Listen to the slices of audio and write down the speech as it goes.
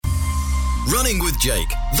Running with Jake,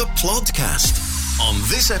 the Plodcast. On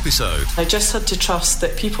this episode, I just had to trust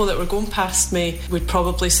that people that were going past me would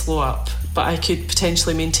probably slow up, but I could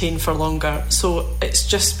potentially maintain for longer. So it's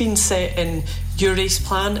just been set in your race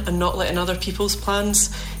plan and not letting other people's plans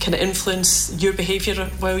kind of influence your behaviour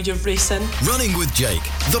while you're racing. Running with Jake,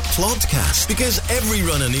 the Plodcast, because every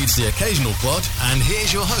runner needs the occasional plod. And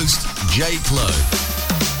here's your host, Jake Lowe.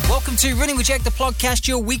 Welcome to Running with Jake, the Plodcast,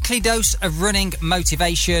 your weekly dose of running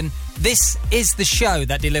motivation. This is the show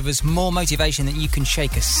that delivers more motivation than you can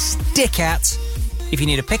shake a stick at. If you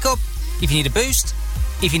need a pickup, if you need a boost,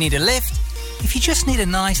 if you need a lift, if you just need a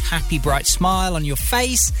nice, happy, bright smile on your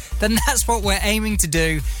face, then that's what we're aiming to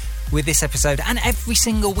do with this episode. And every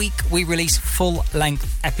single week we release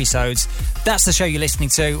full-length episodes. That's the show you're listening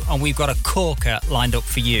to, and we've got a corker lined up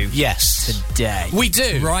for you. Yes. Today. We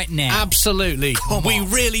do. Right now. Absolutely. We on.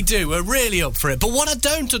 really do. We're really up for it. But what I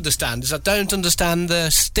don't understand is I don't understand the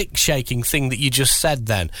stick shaking thing that you just said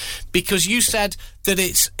then. Because you said that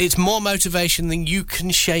it's more motivation than you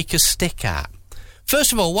can shake a stick at.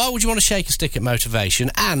 First of all, why would you want to shake a stick at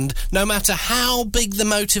motivation? And no matter how big the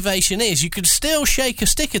motivation is, you could still shake a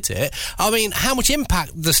stick at it. I mean, how much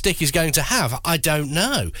impact the stick is going to have, I don't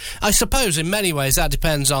know. I suppose in many ways that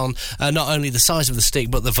depends on not only the size of the stick,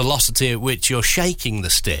 but the velocity at which you're shaking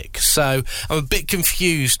the stick. So I'm a bit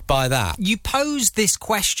confused by that. You posed this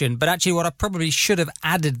question, but actually what I probably should have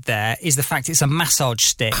added there is the fact it's a massage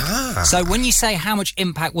stick. So when you say how much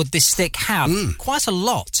impact would this stick have, quite a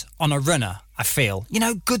lot on a runner, I feel. You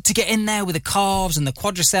know, good to get in there with the calves and the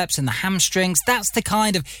quadriceps and the hamstrings. That's the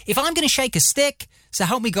kind of... If I'm going to shake a stick, so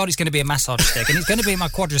help me God, it's going to be a massage stick, and it's going to be my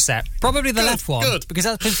quadricep. Probably the left one, because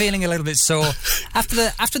that's been feeling a little bit sore.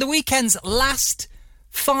 After the weekend's last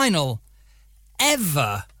final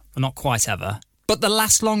ever, well, not quite ever, but the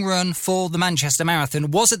last long run for the Manchester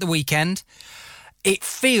Marathon was at the weekend. It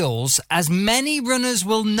feels, as many runners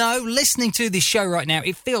will know, listening to this show right now,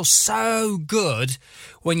 it feels so good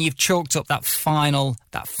when you've chalked up that final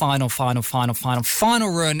run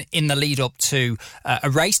in the lead up to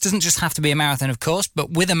a race. Doesn't just have to be a marathon, of course,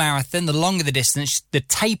 but with a marathon, the longer the distance, the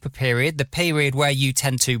taper period, the period where you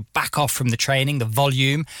tend to back off from the training, the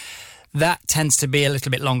volume, that tends to be a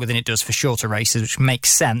little bit longer than it does for shorter races, which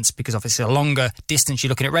makes sense because obviously a longer distance you're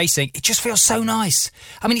looking at racing, it just feels so nice.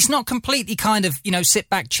 I mean, it's not completely kind of, you know, sit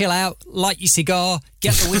back, chill out, light your cigar,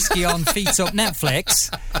 get the whiskey on, feet up,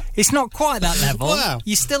 Netflix. It's not quite that level. Wow.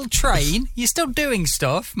 You still train, you're still doing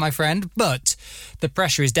stuff, my friend, but the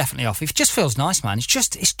pressure is definitely off. It just feels nice, man.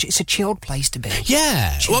 It's a chilled place to be.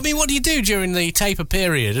 Yeah. Well, I mean, what do you do during the taper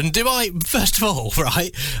period? And do I, first of all,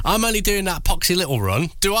 right, I'm only doing that poxy little run.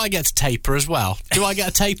 Do I get to taper as well? Do I get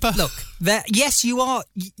a taper? Look, yes, you are.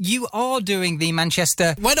 You are doing the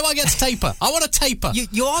Manchester... When do I get to taper? I want a taper.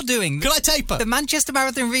 You are doing... Can I taper? The Manchester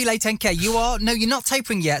Marathon Relay 10K. You are... No, you're not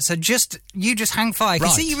tapering yet, so just hang fire. I can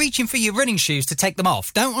see you reaching for your running shoes to take them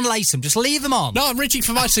off. Don't unlace them. Just leave them on. No, I'm reaching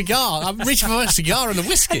for my cigar. I'm reaching for my cigar and the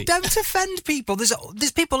whiskey. And don't offend people.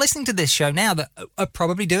 There's people listening to this show now that are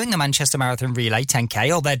probably doing the Manchester Marathon Relay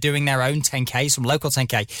 10K, or they're doing their own 10K, some local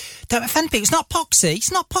 10K. Don't offend people. It's not poxy.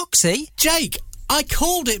 It's not poxy. Jake, I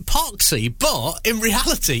called it poxy, but in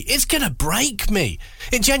reality, it's going to break me.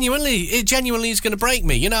 It genuinely is going to break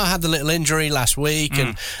me. You know, I had the little injury last week,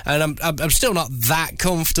 and I'm still not that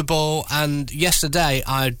comfortable. And yesterday,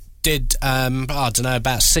 I did, I don't know,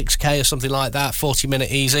 about 6K or something like that,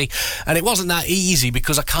 40-minute easy. And it wasn't that easy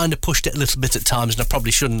because I kind of pushed it a little bit at times and I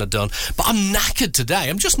probably shouldn't have done. But I'm knackered today.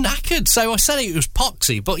 I'm just knackered. So I said it was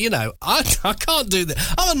poxy, but, you know, I can't do that.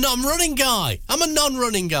 I'm a non-running guy.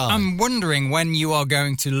 I'm wondering when you are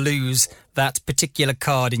going to lose that particular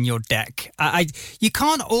card in your deck. You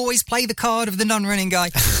can't always play the card of the non-running guy,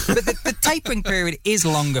 but the tapering period is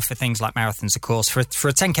longer for things like marathons, of course. For a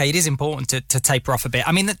 10K, it is important to taper off a bit.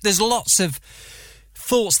 I mean, there's lots of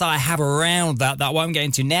thoughts that I have around that I won't get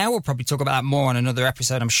into now. We'll probably talk about that more on another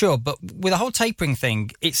episode, I'm sure. But with the whole tapering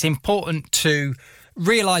thing, it's important to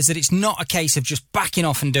realise that it's not a case of just backing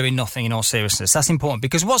off and doing nothing, in all seriousness. That's important,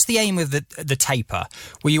 because what's the aim of the taper?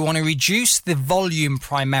 Well, you want to reduce the volume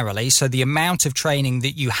primarily, so the amount of training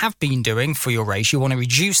that you have been doing for your race, you want to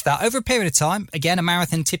reduce that over a period of time. Again, a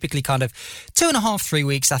marathon typically kind of 2.5, 3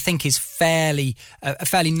 weeks, I think is a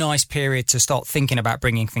fairly nice period to start thinking about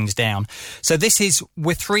bringing things down. So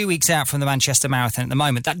we're 3 weeks out from the Manchester Marathon at the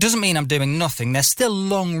moment. That doesn't mean I'm doing nothing. They're still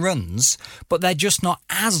long runs, but they're just not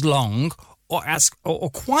as long or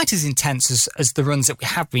quite as intense as the runs that we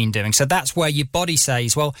have been doing. So that's where your body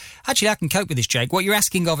says, well, actually, I can cope with this, Jake. What you're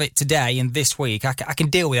asking of it today and this week, I can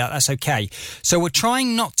deal with that. That's okay. So we're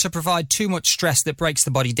trying not to provide too much stress that breaks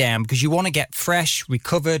the body down, because you want to get fresh,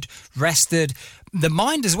 recovered, rested. The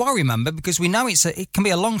mind as well, remember, because we know it can be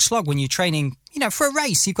a long slog when you're training, for a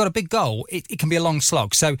race. You've got a big goal. It can be a long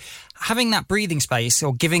slog. So having that breathing space,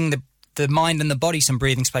 or giving the mind and the body some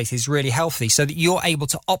breathing space, is really healthy, so that you're able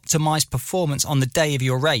to optimize performance on the day of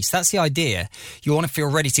your race. That's the idea. You want to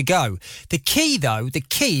feel ready to go. The key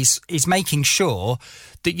is making sure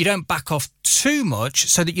that you don't back off too much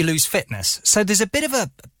so that you lose fitness. So there's a bit of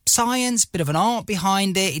a science, bit of an art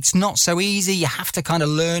behind it. It's not so easy. You have to kind of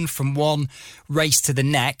learn from one race to the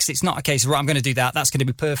next. It's not a case of, right, I'm going to do that, that's going to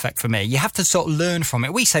be perfect for me. You have to sort of learn from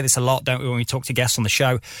it. We say this a lot, don't we, when we talk to guests on the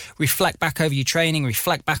show. Reflect back over your training,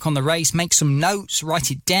 reflect back on the race, make some notes,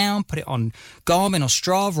 write it down, put it on Garmin or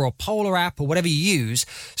Strava or Polar app or whatever you use,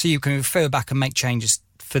 so you can refer back and make changes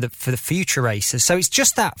for the future races. So it's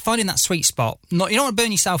just that, finding that sweet spot. You don't want to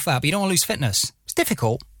burn yourself out, but you don't want to lose fitness. It's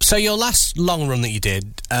difficult. So your last long run that you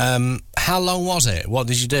did, how long was it? What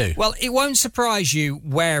did you do? Well, it won't surprise you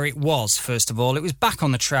where it was, first of all. It was back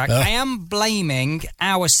on the track. I am blaming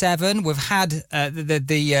Hour 7. We've had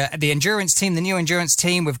the endurance team, the new endurance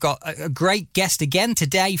team. We've got a great guest again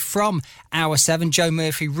today from Hour 7, Jo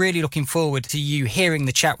Murphy. Really looking forward to you hearing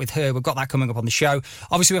the chat with her. We've got that coming up on the show.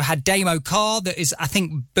 Obviously, we've had Damo Carr, that is, I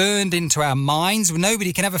think, burned into our minds.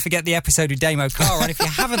 Nobody can ever forget the episode with Damo Carr. And if you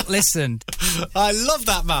haven't listened... I love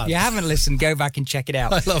that man. If you haven't listened, go back and check it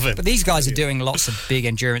out. I love it. But these guys are doing lots of big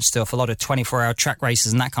endurance stuff, a lot of 24-hour track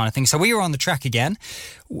races and that kind of thing. So we were on the track again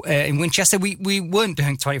in Winchester. We weren't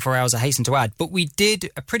doing 24 hours, I hasten to add, but we did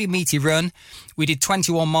a pretty meaty run. We did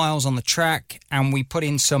 21 miles on the track, and we put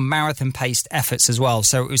in some marathon-paced efforts as well.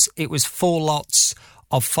 So it was 4 lots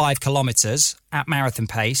of 5 kilometres at marathon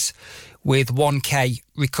pace, with 1K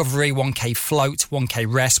recovery, 1K float, 1K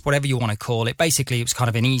rest, whatever you want to call it. Basically, it was kind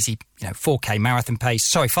of an easy, 5K marathon pace,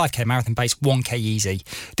 1K easy.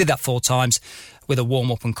 Did that 4 times with a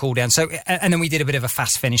warm-up and cool-down. So, and then we did a bit of a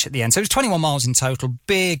fast finish at the end. So it was 21 miles in total,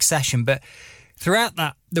 big session. But throughout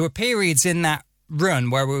that, there were periods in that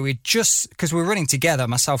run where we were just, because we were running together,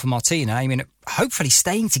 myself and Martina, hopefully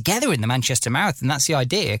staying together in the Manchester Marathon. That's the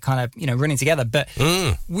idea, kind of, running together. But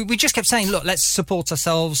we just kept saying, look, let's support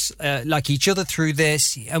ourselves, like each other through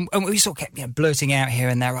this. And we sort of kept blurting out here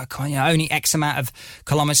and there, like, only X amount of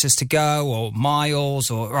kilometres to go, or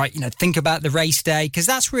miles, or, think about the race day, because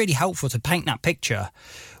that's really helpful to paint that picture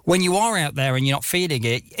when you are out there and you're not feeling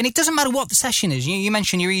it. And it doesn't matter what the session is. You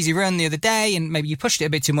mentioned your easy run the other day, and maybe you pushed it a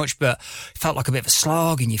bit too much, but it felt like a bit of a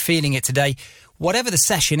slog, and you're feeling it today. Whatever the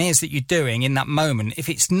session is that you're doing in that moment, if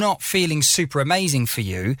it's not feeling super amazing for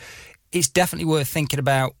you, it's definitely worth thinking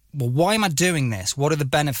about, well, why am I doing this? What are the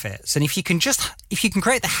benefits? And if you can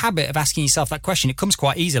create the habit of asking yourself that question, it comes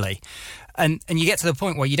quite easily. And you get to the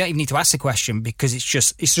point where you don't even need to ask the question, because it's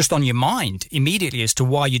just on your mind immediately as to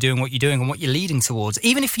why you're doing what you're doing and what you're leading towards,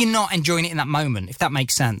 even if you're not enjoying it in that moment, if that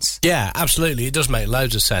makes sense. Yeah, absolutely. It does make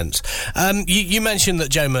loads of sense. You mentioned that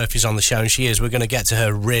Jo Murphy's on the show, and she is. We're going to get to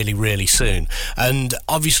her really, really soon. And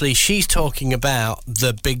obviously she's talking about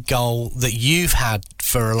the big goal that you've had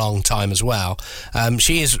for a long time as well.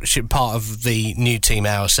 She's part of the new team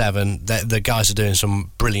Hour 7. The guys are doing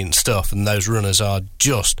some brilliant stuff, and those runners are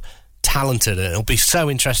just talented, and it'll be so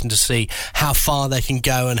interesting to see how far they can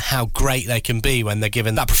go and how great they can be when they're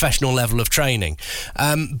given that professional level of training.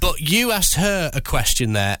 But you asked her a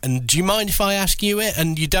question there, and do you mind if I ask you it?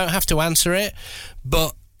 And you don't have to answer it,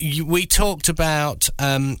 but we talked about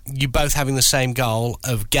you both having the same goal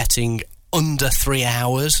of getting under 3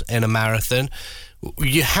 hours in a marathon.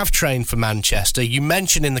 You have trained for Manchester. You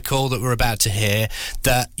mentioned in the call that we're about to hear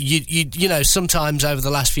that you know, sometimes over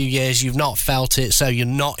the last few years you've not felt it, so you're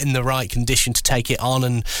not in the right condition to take it on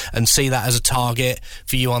and see that as a target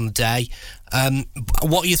for you on the day.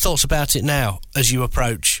 What are your thoughts about it now as you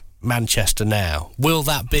approach Manchester now? Will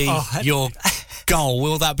that be your goal?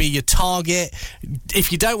 Will that be your target?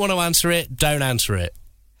 If you don't want to answer it, don't answer it.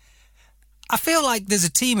 I feel like there's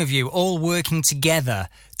a team of you all working together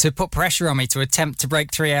to put pressure on me to attempt to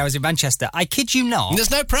break 3 hours in Manchester. I kid you not. There's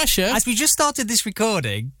no pressure. As we just started this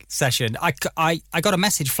recording session, I got a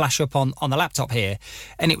message flash up on the laptop here,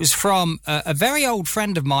 and it was from a very old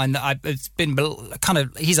friend of mine that it's been kind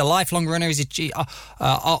of, he's a lifelong runner. He's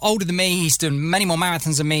older than me. He's done many more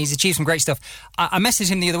marathons than me. He's achieved some great stuff. I messaged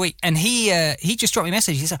him the other week, and he just dropped me a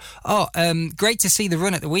message. He said, great to see the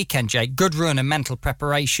run at the weekend, Jake. Good run and mental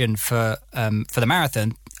preparation for the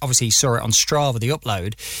marathon. obviously he saw it on Strava, the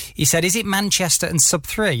upload. He said, is it Manchester and sub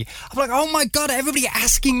 3? I'm like, oh my God, everybody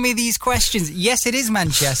asking me these questions. Yes, it is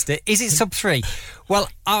Manchester. Is it sub 3? Well,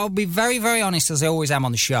 I'll be very, very honest, as I always am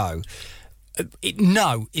on the show.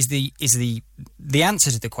 No is the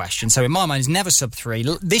answer to the question. So in my mind, it's never sub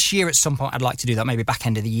 3. This year at some point I'd like to do that, maybe back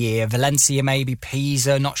end of the year. Valencia, maybe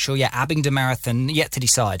Pisa, not sure yet. Abingdon Marathon, yet to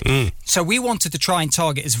decide. So we wanted to try and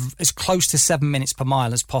target as close to 7 minutes per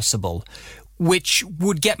mile as possible, which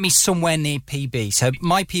would get me somewhere near PB. So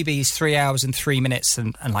my PB is 3 hours and 3 minutes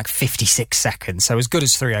and like 56 seconds. So as good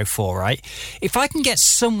as 3:04, right? If I can get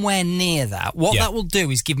somewhere near that, what that will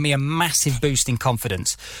do is give me a massive boost in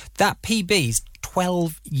confidence. That PB is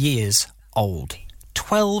 12 years old.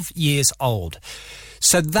 12 years old.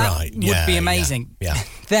 So that would be amazing. Yeah.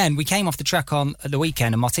 Then we came off the track on the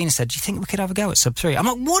weekend and Martina said, do you think we could have a go at sub 3? I'm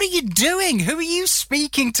like, what are you doing? Who are you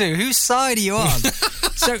speaking to? Whose side are you on?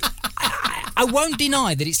 So I won't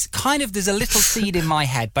deny that it's kind of, there's a little seed in my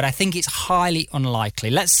head, but I think it's highly unlikely.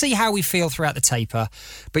 Let's see how we feel throughout the taper.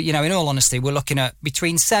 But, you know, in all honesty, we're looking at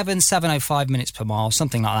between 7:05 minutes per mile,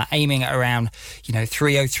 something like that, aiming at around,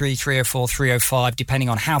 3:03, 3:04, 3:05, depending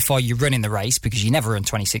on how far you run in the race, because you never run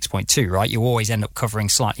 26.2, right? You always end up covering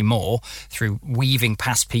slightly more through weaving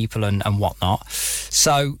past people and whatnot.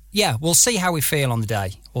 So, yeah, we'll see how we feel on the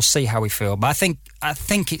day. We'll see how we feel. But I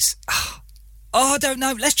think it's... I don't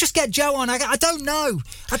know. Let's just get Joe on. I don't know.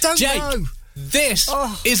 Jake, know. This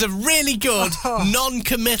is a really good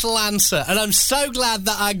non-committal answer, and I'm so glad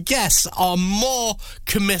that our guests are more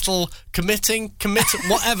committing,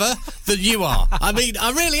 whatever, than you are. I mean,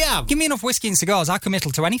 I really am. Give me enough whiskey and cigars, I'm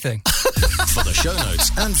committal to anything. For the show notes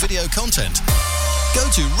and video content, go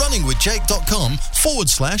to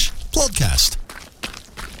runningwithjake.com/podcast.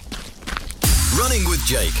 Running with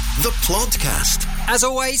Jake, the podcast. As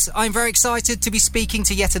always, I'm very excited to be speaking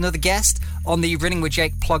to yet another guest on the Running with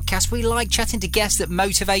Jake podcast. We like chatting to guests that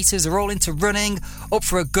motivate us, are all into running, up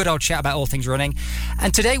for a good old chat about all things running.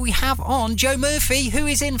 And today we have on Joe Murphy, who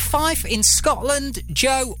is in Fife in Scotland.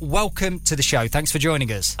 Joe, welcome to the show. Thanks for joining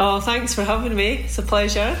us. Oh, thanks for having me. It's a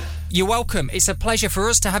pleasure. You're welcome. It's a pleasure for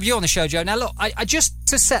us to have you on the show, Joe. Now, look, I just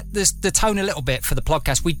to set the tone a little bit for the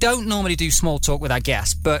podcast, we don't normally do small talk with our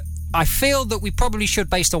guests, but I feel that we probably should,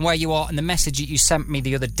 based on where you are and the message that you sent me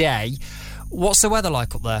the other day. What's the weather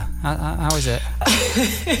like up there? How is it?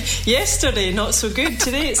 Yesterday, not so good.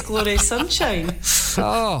 Today, it's glorious sunshine.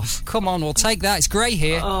 Oh, come on, we'll take that. It's grey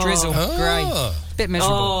here. Drizzle, grey. Bit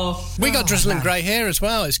miserable. We got drizzle and grey here as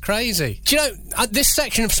well. It's crazy. Do you know, this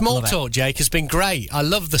section of Small Talk, Jake, has been great. I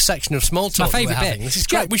love the section of Small Talk. My favourite bit. This is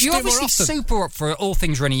great. We should do more often. You're obviously super up for all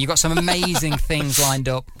things running. You've got some amazing things lined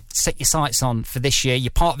up. Set your sights on for this year.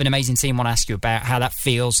 You're part of an amazing team. I want to ask you about how that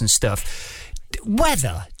feels and stuff.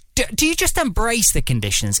 Weather. Do you just embrace the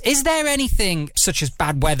conditions? Is there anything such as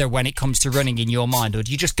bad weather when it comes to running in your mind, or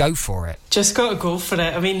do you just go for it? Just got to go for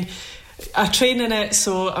it. I mean, I train in it,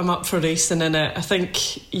 so I'm up for racing in it. I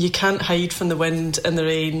think you can't hide from the wind and the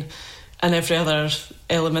rain and every other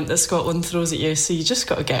element that Scotland throws at you, so you just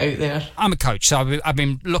got to get out there. I'm a coach, so I've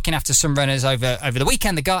been looking after some runners over the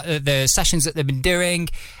weekend, the sessions that they've been doing,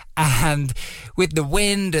 and with the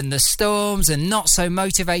wind and the storms and not so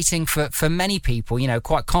motivating for many people,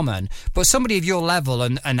 quite common, but somebody of your level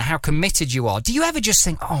and how committed you are, do you ever just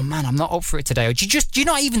think, oh man, I'm not up for it today, or do you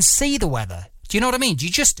not even see the weather? Do you know what I mean? Do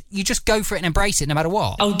you just go for it and embrace it no matter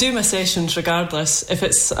what? I'll do my sessions regardless. If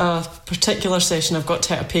it's a particular session I've got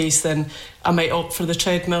to hit a pace, then I might opt for the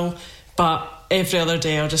treadmill, but every other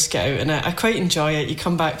day I'll just get out in it. I quite enjoy it. You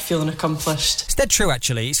come back feeling accomplished. It's dead true,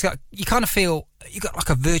 actually. You kind of feel... You've got like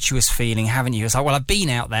a virtuous feeling, haven't you? It's like, well, I've been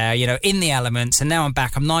out there, in the elements, and now I'm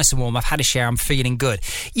back. I'm nice and warm. I've had a shower. I'm feeling good.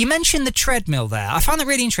 You mentioned the treadmill there. I found that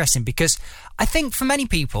really interesting because I think for many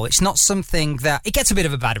people, it's not something that... It gets a bit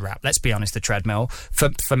of a bad rap, let's be honest, the treadmill,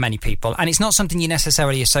 for many people. And it's not something you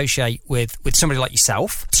necessarily associate with somebody like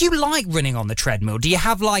yourself. Do you like running on the treadmill? Do you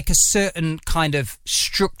have like a certain kind of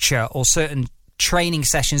structure or certain training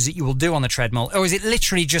sessions that you will do on the treadmill, or is it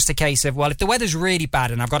literally just a case of, well, if the weather's really bad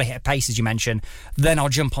and I've got to hit a pace, as you mentioned, then I'll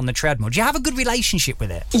jump on the treadmill? Do you have a good relationship with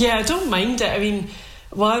it? Yeah, I don't mind it. I mean,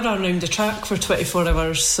 I ran around the track for 24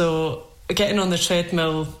 hours, so getting on the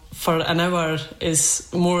treadmill for an hour is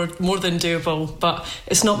more than doable, but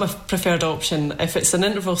it's not my preferred option. If it's an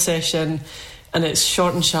interval session and it's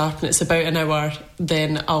short and sharp and it's about an hour,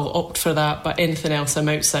 then I'll opt for that, but anything else, I'm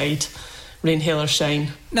outside. Rain, hail or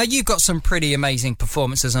shine. Now, you've got some pretty amazing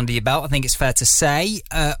performances under your belt, I think it's fair to say.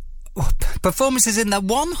 Performances in the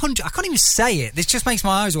 100... I can't even say it. This just makes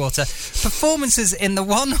my eyes water. Performances in the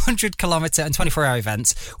 100-kilometre and 24-hour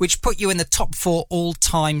events, which put you in the top 4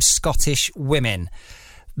 all-time Scottish women.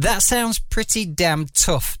 That sounds pretty damn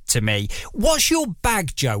tough to me. What's your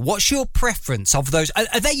bag, Joe? What's your preference of those?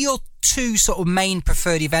 Are they your two sort of main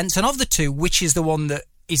preferred events? And of the two, which is the one that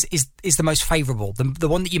is the most favourable, the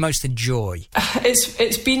one that you most enjoy?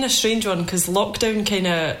 It's been a strange one because lockdown kind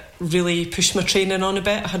of really pushed my training on a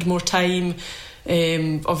bit. I had more time.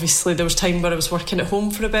 Obviously there was time where I was working at home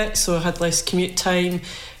for a bit, so I had less commute time.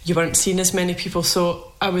 You weren't seeing as many people,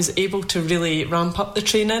 so I was able to really ramp up the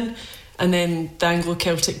training. And then the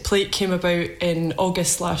Anglo-Celtic Plate came about in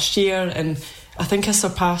August last year, and I think I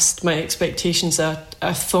surpassed my expectations. I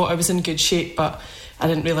thought I was in good shape, but I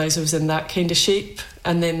didn't realise I was in that kind of shape.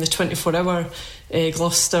 And then the 24-hour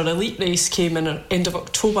Gloucester Elite race came in the end of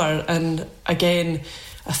October, and again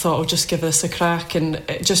I thought I'll just give this a crack, and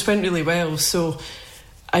it just went really well. So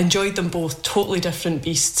I enjoyed them both, totally different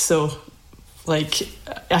beasts, so like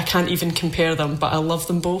I can't even compare them, but I love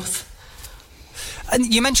them both.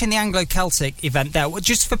 And you mentioned the Anglo-Celtic event there.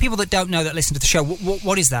 Just for people that don't know, that listen to the show,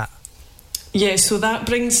 what is that? Yeah, so that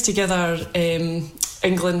brings together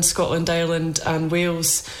England, Scotland, Ireland and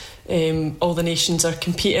Wales. All the nations are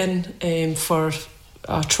competing for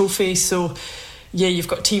a trophy. So yeah, you've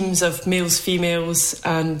got teams of males, females,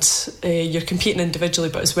 and you're competing individually,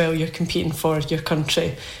 but as well you're competing for your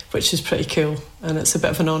country, which is pretty cool, and it's a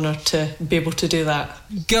bit of an honour to be able to do that.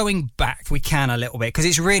 Going back, we can a little bit, because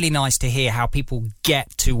it's really nice to hear how people get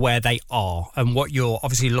to where they are and what you're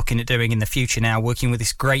obviously looking at doing in the future now, working with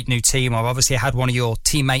this great new team. I've obviously had one of your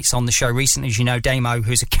teammates on the show recently, as you know, Damo,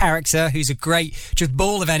 who's a character, who's a great just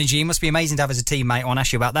ball of energy. It must be amazing to have as a teammate. I want to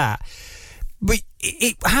ask you about that. But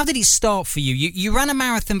how did it start for you? You ran a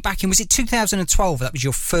marathon back in, was it 2012? That was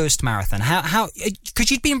your first marathon. How?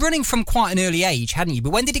 Because you'd been running from quite an early age, hadn't you?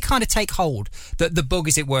 But when did it kind of take hold, the bug,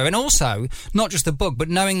 as it were? And also, not just the bug, but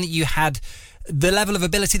knowing that you had the level of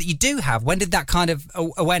ability that you do have, when did that kind of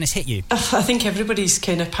awareness hit you? I think everybody's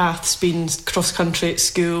kind of path's been cross-country at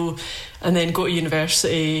school and then go to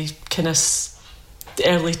university, kind of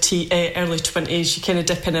early 20s, you kind of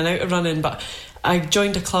dip in and out of running. But I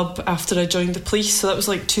joined a club after I joined the police, so that was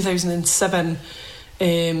like 2007,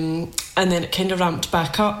 and then it kind of ramped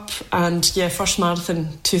back up. And yeah, first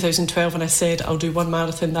marathon 2012, and I said I'll do one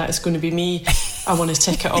marathon, that is going to be me. I want to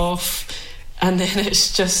tick it off, and then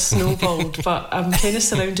it's just snowballed. But I'm kind of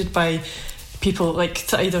surrounded by people,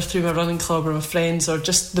 like either through my running club or my friends, or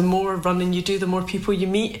just the more running you do, the more people you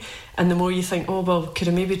meet, and the more you think, oh well, could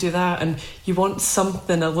I maybe do that? And you want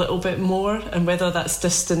something a little bit more, and whether that's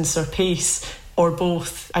distance or pace or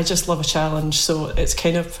both. I just love a challenge, so it's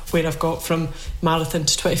kind of where I've got from marathon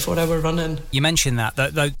to 24-hour running. You mentioned that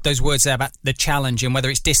those words there about the challenge and whether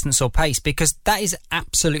it's distance or pace, because that is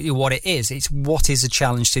absolutely what it is. It's what is a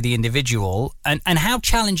challenge to the individual, and how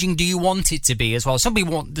challenging do you want it to be as well? Some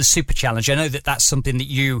people want the super challenge. I know that that's something that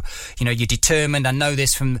you're determined. I know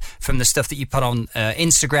this from the stuff that you put on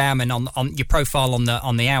Instagram and on your profile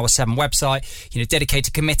on the Hour 7 website.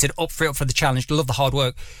 Dedicated, committed, up for the challenge, love the hard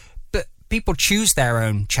work. People choose their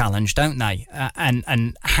own challenge, don't they?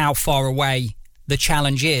 And how far away the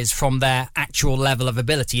challenge is from their actual level of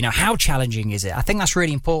ability. How challenging is it? I think that's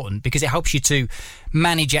really important, because it helps you to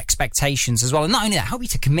manage expectations as well. And not only that, help you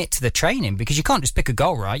to commit to the training, because you can't just pick a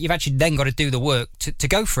goal, right? You've actually then got to do the work to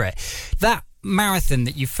go for it. That marathon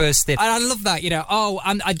that you first did, I love that,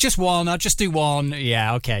 I just won, I'll just do one.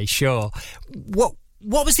 Yeah, okay, sure. What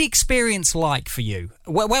was the experience like for you?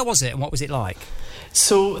 Where was it, and what was it like?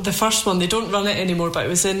 So the first one, they don't run it anymore, but it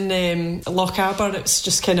was in Lochaber. It's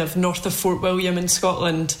just kind of north of Fort William in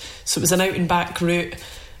Scotland. So it was an out and back route.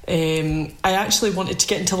 I actually wanted to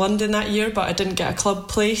get into London that year, but I didn't get a club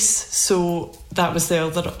place. So that was the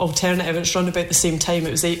other alternative. It's run about the same time.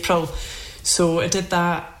 It was April. So I did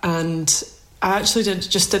that, and I actually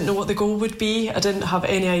didn't know what the goal would be. I didn't have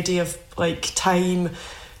any idea of time.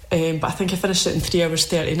 But I think I finished it in 3 hours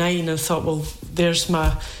 39, and I thought, well, there's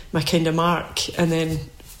my kind of mark. And then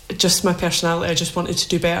just my personality, I just wanted to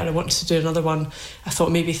do better. I wanted to do another one. I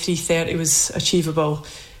thought maybe 3:30 was achievable.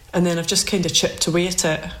 And then I've just kind of chipped away at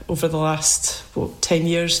it over the last 10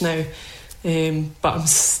 years now. But I'm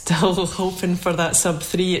still hoping for that sub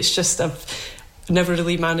 3. It's just I've never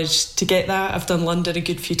really managed to get that. I've done London a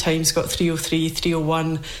good few times, got 3:03,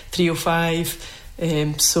 3:01,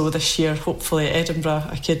 3:05. So this year, hopefully at Edinburgh,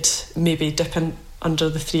 I could maybe dip in under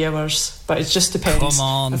the 3 hours, but it just depends. Come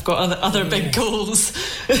on. I've got other big goals.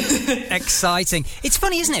 Exciting. It's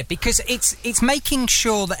funny, isn't it? Because it's making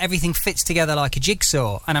sure that everything fits together like a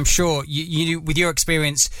jigsaw, and I'm sure you with your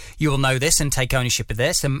experience, you'll know this and take ownership of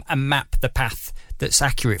this and map the path that's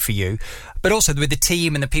accurate for you, but also with the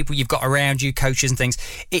team and the people you've got around you, coaches and things.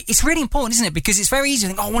 It's really important, isn't it? Because it's very easy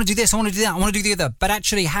to think, oh, I want to do this, I want to do that, I want to do the other. But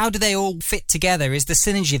actually, how do they all fit together? Is the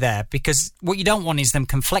synergy there? Because what you don't want is them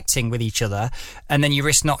conflicting with each other, and then you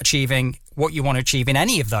risk not achieving what you want to achieve in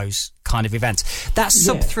any of those kind of events. That's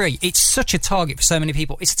sub 3. It's such a target for so many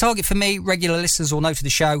people. It's a target for me. Regular listeners will know to the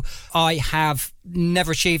show, I have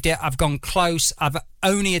never achieved it. I've gone close. I've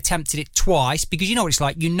only attempted it twice, because you know what it's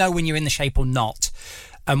like. You know when you're in the shape or not.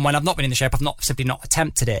 And when I've not been in the shape, I've simply not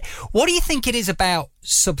attempted it. What do you think it is about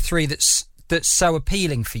sub 3 that's so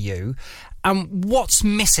appealing for you? And what's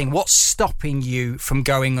missing? What's stopping you from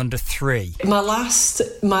going under 3? My last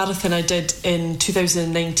marathon I did in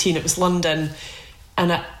 2019, it was London.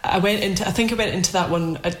 And I went into that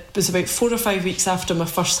one, it was about 4 or 5 weeks after my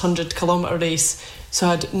first 100-kilometre race. So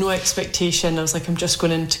I had no expectation. I was like, I'm just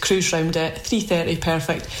going in to cruise round it. 3:30,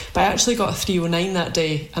 perfect. But I actually got a 3:09 that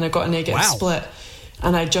day, and I got a negative split.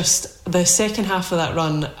 And the second half of that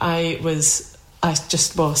run, I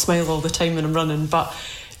smile all the time when I'm running, but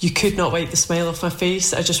you could not wipe the smile off my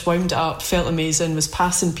face. I just wound it up, felt amazing, was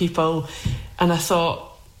passing people, and I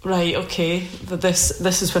thought, right, okay, this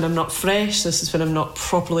is when I'm not fresh, this is when I'm not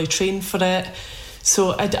properly trained for it.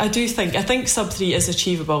 So I think sub 3 is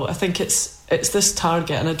achievable. I think it's this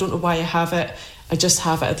target, and I don't know why I have it. I just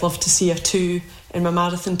have it. I'd love to see a 2 in my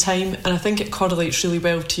marathon time, and I think it correlates really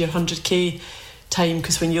well to your 100k time,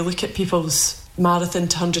 because when you look at people's marathon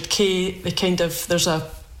to 100k, there's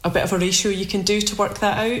a bit of a ratio you can do to work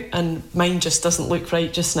that out, and mine just doesn't look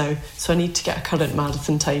right just now. So I need to get a current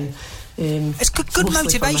marathon time. It's good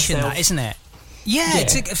motivation, that, isn't it? Yeah.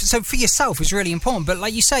 So for yourself, it's really important. But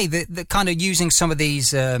like you say, the kind of using some of these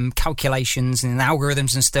calculations and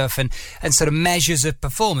algorithms and stuff, and sort of measures of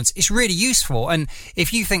performance, it's really useful. And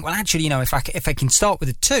if you think, well, actually, if I can start with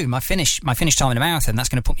a 2, my finish time in a marathon, that's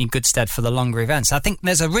going to put me in good stead for the longer events. I think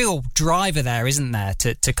there's a real driver there, isn't there,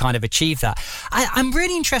 to kind of achieve that. I'm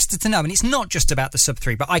really interested to know, and it's not just about the sub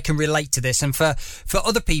 3, but I can relate to this. And for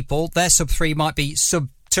other people, their sub 3 might be sub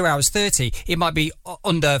 2 hours 30. It might be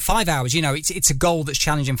under 5 hours. It's a goal that's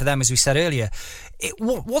challenging for them, as we said earlier.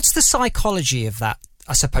 What's the psychology of that,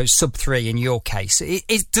 I suppose, sub 3 in your case?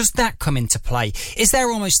 Does that come into play? Is there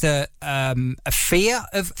almost a fear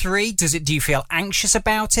of 3? Do you feel anxious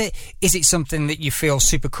about it? Is it something that you feel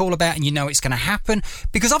super cool about and you know it's going to happen?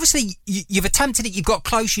 Because obviously you've attempted it, you've got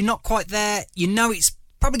close, you're not quite there, you know it's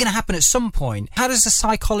probably going to happen at some point. How does the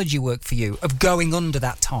psychology work for you of going under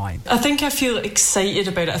that time? I think I feel excited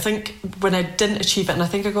about it. I think when I didn't achieve it, and I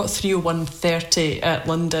think I got 3:01:30 at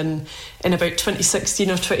London in about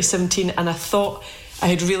 2016 or 2017, and I thought I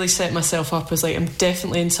had really set myself up as like, I'm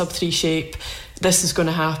definitely in sub 3 shape, this is going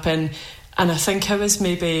to happen. And I think I was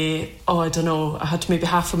maybe, I had maybe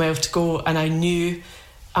half a mile to go, and I knew,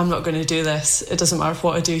 I'm not going to do this. It doesn't matter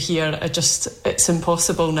what I do here. It's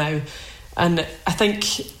impossible now. And I think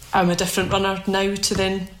I'm a different runner now to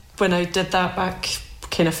then when I did that back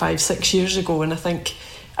kind of 5-6 years ago, and I think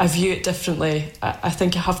I view it differently. I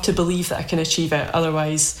think I have to believe that I can achieve it,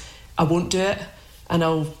 otherwise I won't do it, and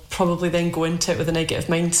I'll probably then go into it with a negative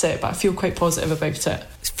mindset, but I feel quite positive about it.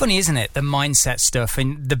 It's funny, isn't it, the mindset stuff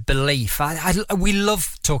and the belief. We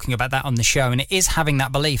love talking about that on the show, and it is having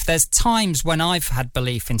that belief. There's times when I've had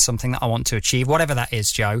belief in something that I want to achieve, whatever that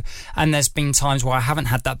is, Joe, and there's been times where I haven't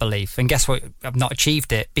had that belief, and guess what? I've not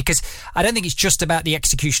achieved it, because I don't think it's just about the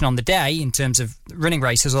execution on the day in terms of running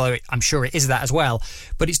races, although I'm sure it is that as well,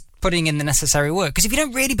 but it's putting in the necessary work. Because if you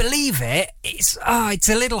don't really believe it, it's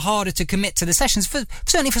a little harder to commit to the sessions.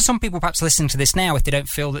 Certainly for some people perhaps listening to this now, if they don't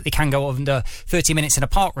feel that they can go under 30 minutes in a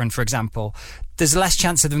park run, for example, there's less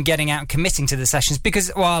chance of them getting out and committing to the sessions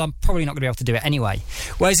because, well, I'm probably not going to be able to do it anyway.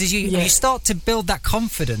 Whereas as you start to build that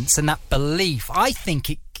confidence and that belief, I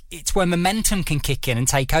think it's where momentum can kick in and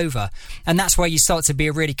take over. And that's where you start to be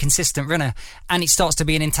a really consistent runner, and it starts to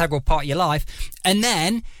be an integral part of your life. And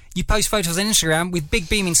then you post photos on Instagram with big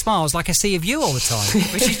beaming smiles like I see of you all the time,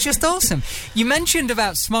 which is just awesome. You mentioned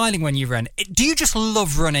about smiling when you run. Do you just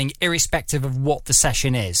love running irrespective of what the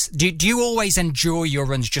session is? Do you always enjoy your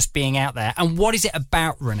runs just being out there? And what is it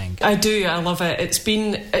about running? I do. I love it. It's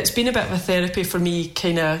been a bit of a therapy for me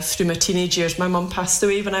kind of through my teenage years. My mum passed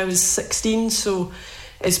away when I was 16, so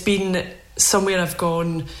it's been somewhere I've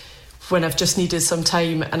gone when I've just needed some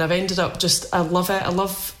time, and I've ended up I love it.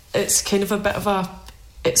 It's kind of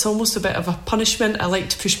it's almost a bit of a punishment. I like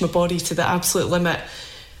to push my body to the absolute limit,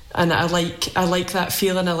 and I like that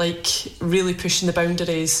feeling. I like really pushing the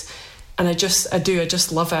boundaries, and I just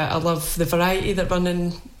love it. I love the variety that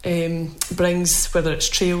running brings, whether it's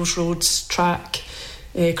trails, roads, track,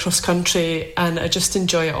 cross country, and I just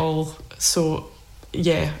enjoy it all. So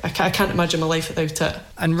yeah, I can't imagine my life without it.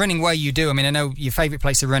 And running where you do, I mean, I know your favourite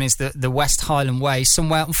place to run is the West Highland Way,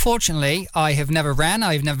 somewhere, unfortunately, I have never ran,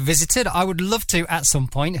 I've never visited. I would love to at some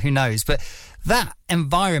point, who knows, but that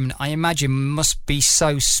environment, I imagine, must be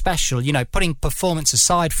so special. You know, putting performance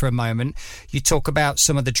aside for a moment, you talk about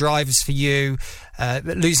some of the drivers for you,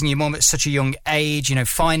 losing your mum at such a young age, you know,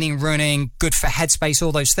 finding running, good for headspace,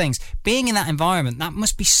 all those things. Being in that environment, that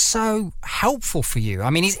must be so helpful for you.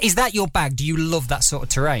 I mean, is that your bag? Do you love that sort of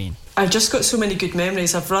terrain? I've just got so many good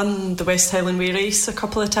memories. I've run the West Highland Way race a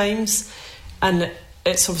couple of times, and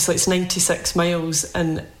it's 96 miles,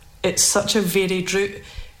 and it's such a varied route.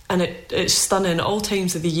 And it's stunning all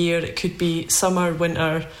times of the year. It could be summer,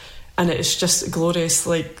 winter, and it's just glorious.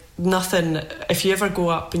 Like nothing. If you ever go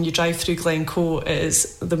up and you drive through Glencoe, it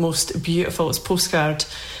is the most beautiful. It's postcard.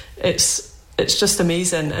 It's just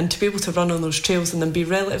amazing. And to be able to run on those trails and then be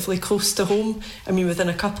relatively close to home. I mean, within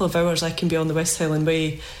a couple of hours, I can be on the West Highland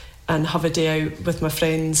Way and have a day out with my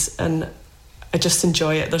friends, and I just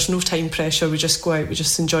enjoy it. There's no time pressure. We just go out. We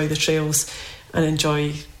just enjoy the trails and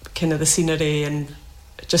enjoy kind of the scenery and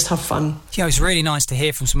just have fun. You know, it's really nice to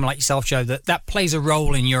hear from someone like yourself, Joe, that plays a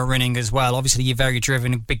role in your running as well. Obviously, you're very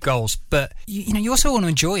driven and big goals, but you know, you also want to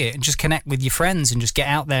enjoy it and just connect with your friends and just get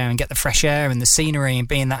out there and get the fresh air and the scenery and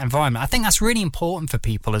be in that environment. I think that's really important for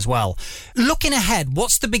people as well. Looking ahead,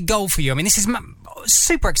 what's the big goal for you? I mean, this is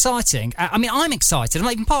super exciting. I mean, I'm excited. I'm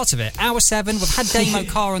not even part of it. Hour 7, we've had Damo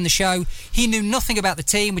Carr on the show. He knew nothing about the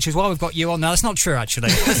team, which is why we've got you on. No, that's not true, actually.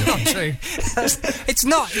 That's not true. It's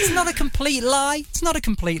not a complete lie. It's not a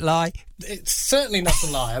complete lie. It's certainly not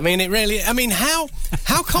a lie. I mean, how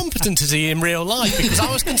competent is he in real life? Because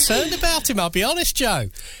I was concerned about him, I'll be honest, Joe.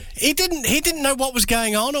 He didn't know what was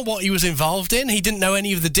going on or what he was involved in. He didn't know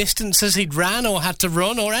any of the distances he'd ran or had to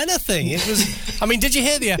run or anything. It was, I mean, did you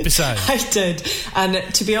hear the episode? I did. And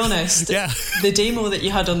to be honest, the Damo that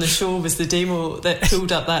you had on the show was the Damo that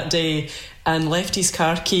pulled up that day and left his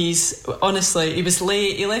car keys. Honestly, he was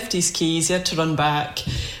late, he left his keys, he had to run back,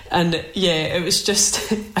 and yeah, it was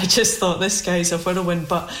just I just thought, this guy's a whirlwind.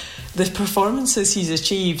 But the performances he's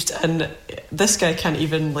achieved, and this guy can't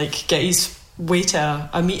even get his way to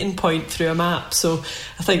a meeting point through a map, so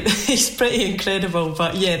I think he's pretty incredible.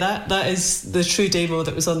 But yeah, that is the true Damo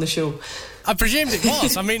that was on the show. I presumed it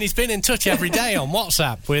was. I mean, he's been in touch every day on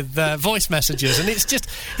WhatsApp with voice messages, and he's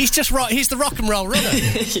just right. He's the rock and roll runner.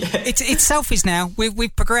 Yeah. It's selfies now.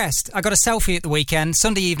 We've progressed. I got a selfie at the weekend.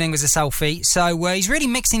 Sunday evening was a selfie, so he's really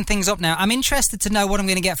mixing things up now. I'm interested to know what I'm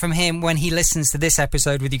going to get from him when he listens to this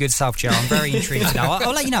episode with your good self, Joe. I'm very intrigued to know.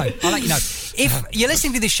 I'll let you know. If you're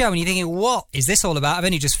listening to this show and you're thinking, what is this all about? I've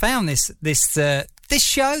only just found this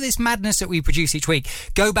show, this madness that we produce each week,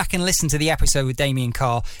 go back and listen to the episode with Damien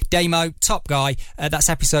Carr. Damo, top guy. That's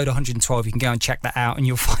episode 112. You can go and check that out and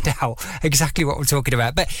you'll find out exactly what we're talking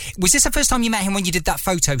about. But was this the first time you met him when you did that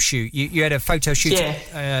photo shoot? You had a photo shoot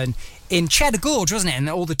in Cheddar Gorge, wasn't it? And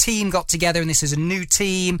all the team got together, and this is a new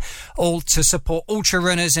team, all to support ultra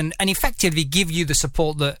runners and effectively give you the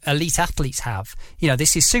support that elite athletes have. You know,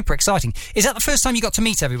 this is super exciting. Is that the first time you got to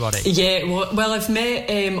meet everybody? Yeah, well I've met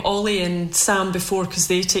Ollie and Sam before, because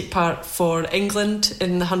they take part for England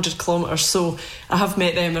in the 100 kilometres, so I have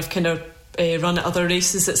met them. I've kind of run at other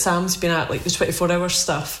races that Sam's been at, like the 24-hour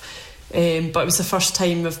stuff. But it was the first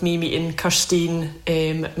time of me meeting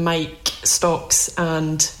Kirstine, Mike, Stocks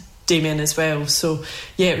and Damien as well. So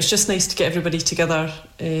yeah, it was just nice to get everybody together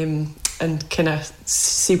and kind of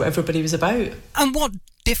see what everybody was about. And what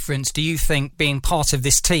difference do you think being part of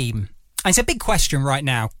this team, and it's a big question right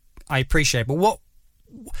now, I appreciate, but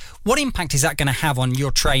what impact is that going to have on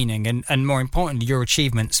your training and more importantly your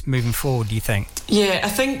achievements moving forward, do you think? Yeah, I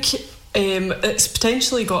think it's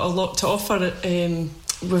potentially got a lot to offer.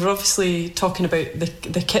 We're obviously talking about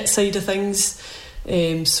the kit side of things,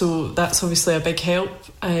 so that's obviously a big help.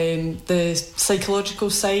 The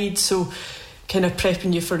psychological side, so kind of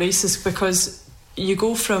prepping you for races, because you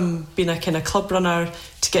go from being a kind of club runner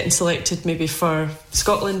to getting selected maybe for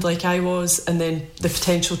Scotland like I was, and then the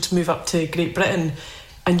potential to move up to Great Britain,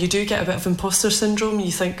 and you do get a bit of imposter syndrome.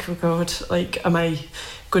 You think, oh God, am I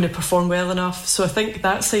going to perform well enough? So I think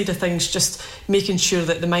that side of things, just making sure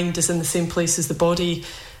that the mind is in the same place as the body,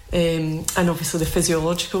 and obviously the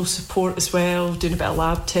physiological support as well, doing a bit of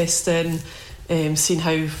lab testing, seeing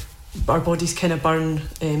how our bodies kind of burn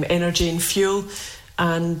energy and fuel,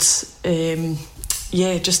 and just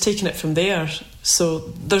taking it from there. So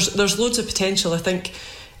there's loads of potential. I think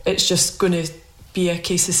it's just going to be a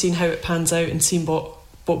case of seeing how it pans out and seeing what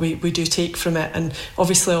we do take from it, and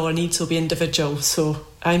obviously all our needs will be individual, so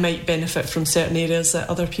I might benefit from certain areas that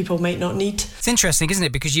other people might not need. It's interesting, isn't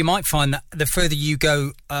it? Because you might find that the further you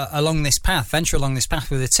go venture along this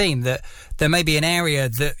path with a team, that there may be an area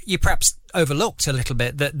that you perhaps overlooked a little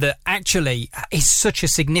bit that actually is such a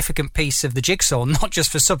significant piece of the jigsaw, not just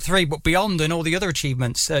for Sub 3 but beyond, and all the other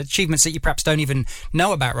achievements that you perhaps don't even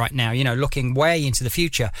know about right now, looking way into the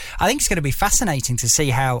future. I think it's going to be fascinating to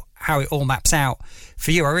see how it all maps out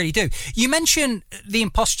for you. I really do. You mentioned the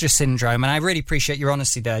imposter syndrome, and I really appreciate your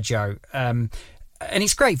honesty there, Joe. And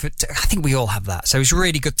it's great, I think we all have that. So it's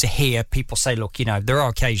really good to hear people say, look, there are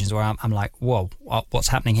occasions where I'm like, whoa, what's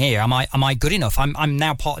happening here? Am I good enough? I'm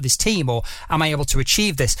now part of this team, or am I able to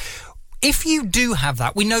achieve this? If you do have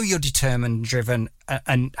that, we know you're determined, driven,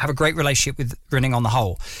 and have a great relationship with running on the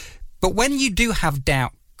whole. But when you do have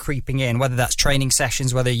doubt creeping in, whether that's training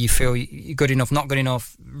sessions, whether you feel you're good enough, not good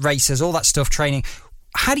enough, races, all that stuff, training,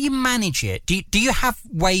 how do you manage it? Do you have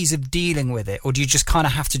ways of dealing with it, or do you just kind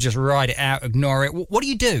of have to just ride it out, ignore it? What do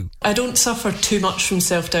you do? I don't suffer too much from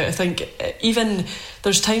self-doubt. I think even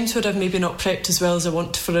there's times where I've maybe not prepped as well as I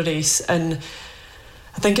want for a race, and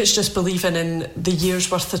I think it's just believing in the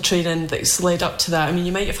year's worth of training that's led up to that. I mean,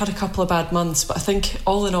 you might have had a couple of bad months, but I think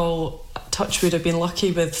all in all, touch wood, I've been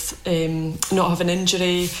lucky with not having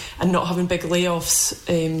injury and not having big layoffs,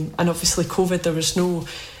 and obviously COVID, there was no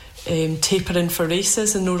tapering for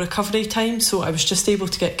races and no recovery time, so I was just able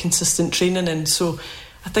to get consistent training in. So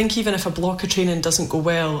I think even if a block of training doesn't go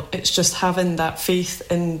well, it's just having that faith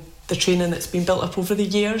in the training that's been built up over the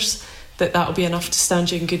years, that'll be enough to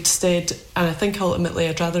stand you in good stead. And I think ultimately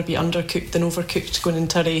I'd rather be undercooked than overcooked going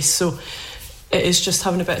into a race, so it is just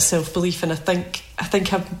having a bit of self-belief, and I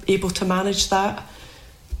think I'm able to manage that.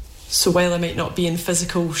 So while I might not be in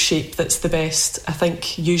physical shape that's the best, I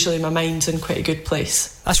think usually my mind's in quite a good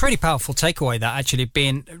place. That's a really powerful takeaway, that actually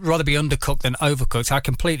rather be undercooked than overcooked. I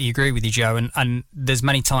completely agree with you, Joe, and there's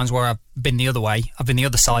many times where I've been the other way. I've been the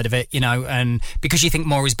other side of it, and because you think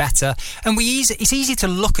more is better. And it's easy to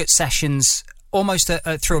look at sessions almost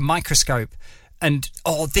through a microscope, and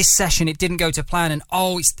this session, it didn't go to plan, and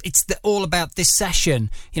it's all about this session,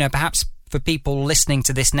 perhaps for people listening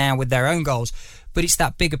to this now with their own goals. But it's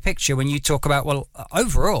that bigger picture when you talk about, well,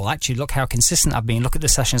 overall, actually, look how consistent I've been. Look at the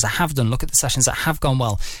sessions I have done. Look at the sessions that have gone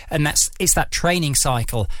well. And it's that training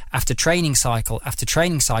cycle after training cycle after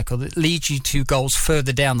training cycle that leads you to goals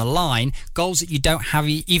further down the line, goals that you don't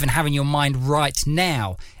even have in your mind right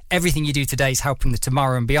now. Everything you do today is helping the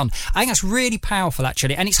tomorrow and beyond. I think that's really powerful,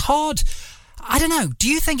 actually. And it's hard. I don't know. Do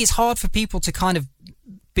you think it's hard for people to kind of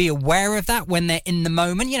be aware of that when they're in the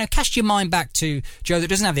moment? Cast your mind back to Joe that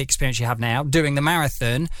doesn't have the experience you have now doing the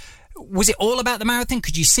marathon. Was it all about the marathon?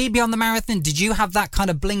 Could you see beyond the marathon? Did you have that kind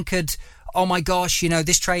of blinkered, oh my gosh,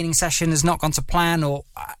 this training session has not gone to plan? Or,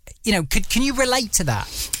 can you relate to that?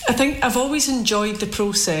 I think I've always enjoyed the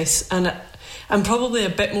process, and I'm probably a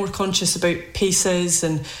bit more conscious about paces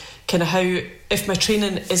and kind of how, if my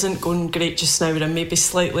training isn't going great just now and I'm maybe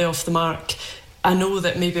slightly off the mark, I know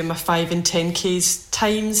that maybe my 5 and 10Ks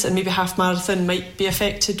times and maybe half marathon might be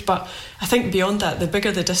affected, but I think beyond that, the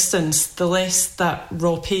bigger the distance, the less that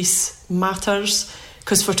raw pace matters.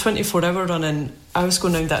 Because for 24-hour running, I was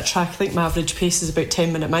going down that track, I think my average pace is about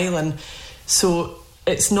 10-minute miling, so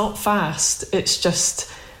it's not fast, it's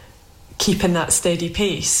just keeping that steady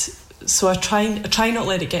pace. So I try not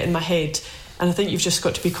let it get in my head, and I think you've just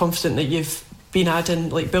got to be confident that you've been adding,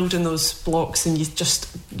 building those blocks, and you've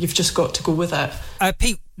just got to go with it.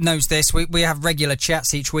 Pete knows this. We have regular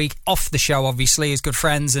chats each week off the show, obviously, as good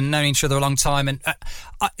friends and knowing each other a long time, and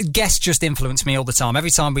guests just influence me all the time.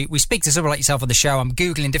 Every time we speak to someone like yourself on the show, I'm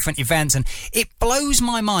Googling different events, and it blows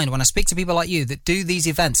my mind when I speak to people like you that do these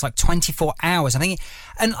events 24 hours. I think,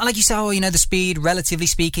 and like you say, the speed, relatively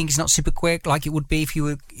speaking, is not super quick like it would be if you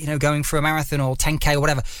were going for a marathon or 10K or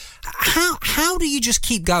whatever. How do you just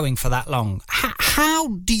keep going for that long? How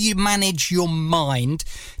do you manage your mind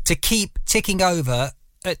to keep ticking over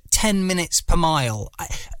at 10 minutes per mile?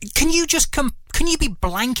 Can you be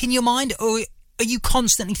blank in your mind, or are you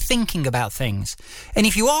constantly thinking about things? And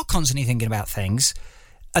if you are constantly thinking about things,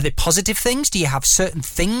 are they positive things? Do you have certain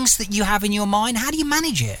things that you have in your mind? How do you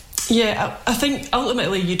manage it? Yeah, I think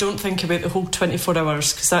ultimately you don't think about the whole 24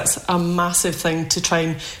 hours, because that's a massive thing to try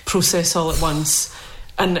and process all at once.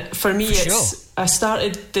 And for me, I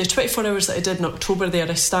started the 24 hours that I did in October there,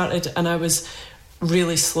 I started and I was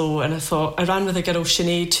really slow, and I ran with a girl,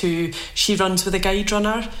 Sinead, she runs with a guide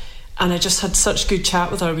runner, and I just had such good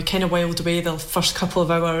chat with her. We kind of wiled away the first couple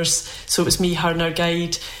of hours, so it was me, her and our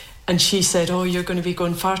guide, and she said, you're going to be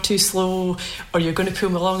going far too slow, or you're going to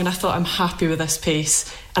pull me along, and I thought, I'm happy with this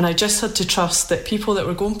pace, and I just had to trust that people that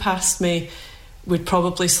were going past me would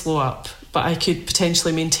probably slow up, but I could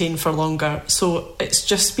potentially maintain for longer. So it's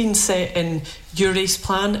just been set in your race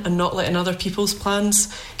plan and not letting other people's plans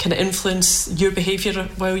kind of influence your behaviour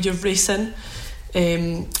while you're racing.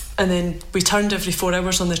 And then we turned every 4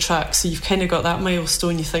 hours on the track, so you've kind of got that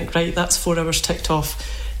milestone. You think, right, that's 4 hours ticked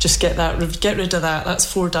off, just get rid of that, that's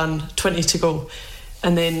 4 done, 20 to go.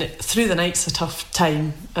 And then through the night's a tough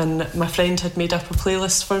time, and my friend had made up a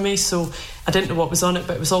playlist for me, so I didn't know what was on it,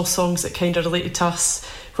 but it was all songs that kind of related to us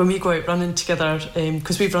when we go out running together,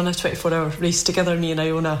 because we've run a 24-hour race together, me and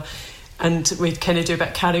Iona, and we'd kind of do a bit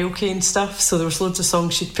of karaoke and stuff, so there was loads of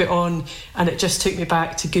songs she'd put on, and it just took me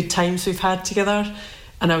back to good times we've had together.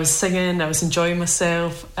 And I was singing, I was enjoying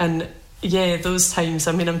myself, and yeah, those times,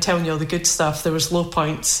 I mean, I'm telling you all the good stuff. There was low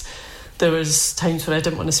points, there was times where I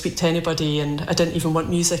didn't want to speak to anybody and I didn't even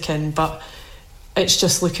want music in, but it's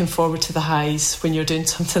just looking forward to the highs when you're doing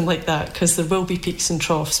something like that, because there will be peaks and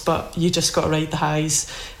troughs, but you just got to ride the highs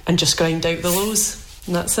and just grind out the lows,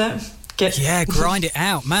 and that's it. Grind it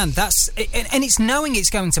out, man. That's and it's knowing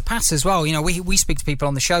it's going to pass as well. You know, we speak to people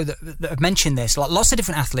on the show that have mentioned this. Like lots of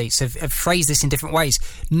different athletes have phrased this in different ways.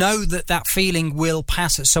 Know that feeling will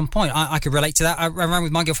pass at some point. I could relate to that. I ran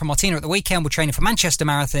with my girlfriend Martina at the weekend. We're training for Manchester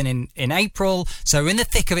Marathon in April, so we're in the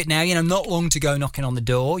thick of it now. You know, not long to go knocking on the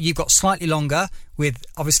door. You've got slightly longer with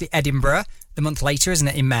obviously Edinburgh the month later, isn't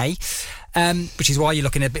it, in May? Which is why you're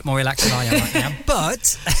looking a bit more relaxed than I am right now.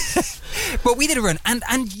 But we did a run,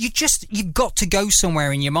 and you've got to go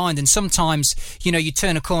somewhere in your mind. And sometimes, you know, you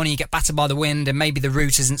turn a corner, you get battered by the wind, and maybe the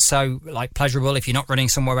route isn't so like pleasurable if you're not running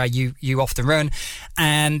somewhere where you often run,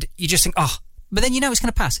 and you just think, oh. But then you know it's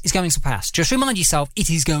going to pass. It's going to pass. Just remind yourself it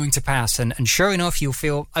is going to pass, and sure enough, you'll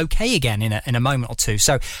feel okay again in a moment or two.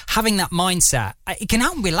 So having that mindset, it can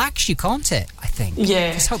help relax you, can't it? I think.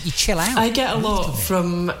 Yeah. Just help you chill out. I get a lot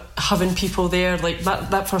from having people there. Like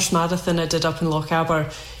that first marathon I did up in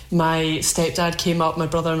Lochaber, my stepdad came up, my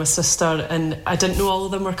brother and my sister, and I didn't know all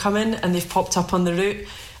of them were coming, and they've popped up on the route.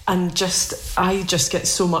 And I just get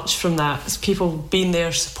so much from that. It's people being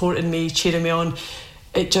there, supporting me, cheering me on.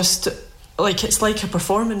 It just... it's like a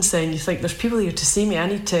performance then. You think there's people here to see me, I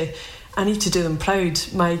need to do them proud.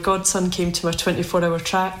 My godson came to my 24-hour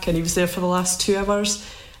track and he was there for the last 2 hours,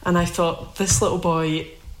 and I thought, this little boy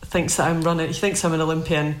thinks that I'm running, he thinks I'm an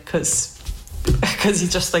Olympian because he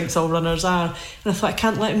just thinks all runners are. And I thought, I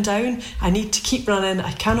can't let him down, I need to keep running,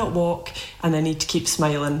 I cannot walk, and I need to keep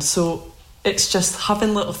smiling. So it's just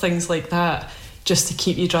having little things like that just to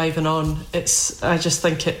keep you driving on. I just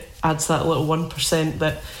think it adds that little 1%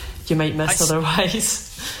 that you might miss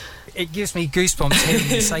otherwise. It gives me goosebumps hearing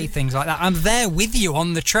you say things like that. I'm there with you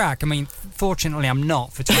on the track. I mean, fortunately I'm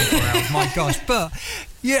not for 24 hours, my gosh. But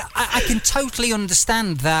yeah, I can totally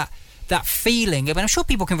understand that feeling. I mean, I'm sure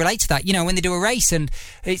people can relate to that, you know, when they do a race and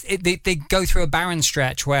they go through a barren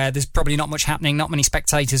stretch where there's probably not much happening, not many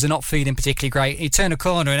spectators, are not feeling particularly great. You turn a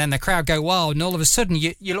corner and then the crowd go wild, and all of a sudden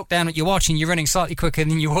you look down at your watch and you're running slightly quicker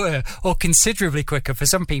than you were, or considerably quicker for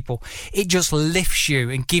some people. It just lifts you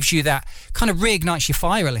and gives you that, kind of reignites your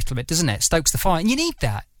fire a little bit, doesn't it? Stokes the fire, and you need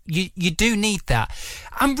that. You do need that.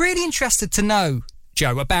 I'm really interested to know,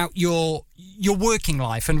 Joe, about your working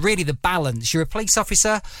life and really the balance. You're a police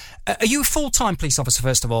officer. Are you a full-time police officer,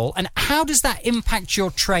 first of all? And how does that impact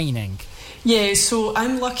your training? Yeah, so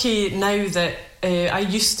I'm lucky now that I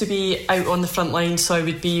used to be out on the front line, so I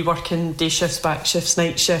would be working day shifts, back shifts,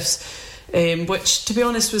 night shifts, which, to be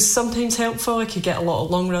honest, was sometimes helpful. I could get a lot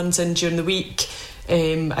of long runs in during the week.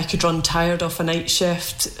 I could run tired off a night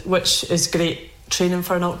shift, which is great training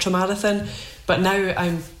for an ultramarathon. But now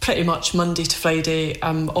I'm pretty much Monday to Friday,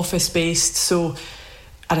 I'm office based, and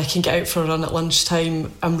I can get out for a run at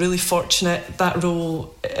lunchtime. I'm really fortunate. That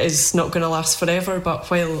role is not going to last forever, but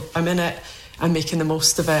while I'm in it, I'm making the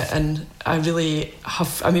most of it, and I'm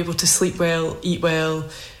able to sleep well, eat well,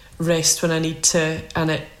 rest when I need to,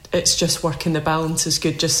 and it's just working. The balance is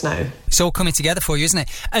good just now. It's all coming together for you, isn't it?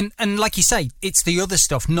 And like you say, it's the other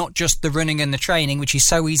stuff, not just the running and the training, which is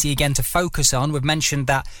so easy again to focus on. We've mentioned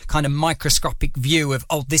that kind of microscopic view of,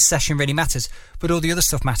 this session really matters, but all the other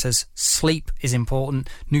stuff matters. Sleep is important,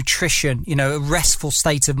 nutrition, you know, a restful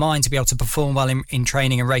state of mind to be able to perform well in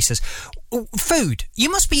training and races. Food, you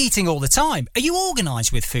must be eating all the time. Are you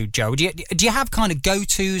organised with food, Joe? Do you have kind of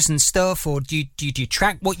go-tos and stuff, or do you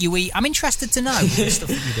track what you eat? I'm interested to know the stuff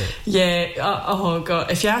that you do. Yeah, oh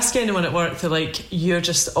God, if you ask anyone at work, they're like, you're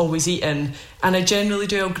just always eating. And I generally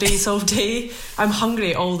do. I'll graze all day. I'm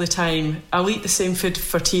hungry all the time. I'll eat the same food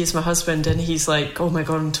for tea as my husband, and he's like, oh my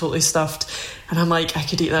God, I'm totally stuffed. And I'm like, I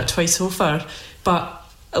could eat that twice over. But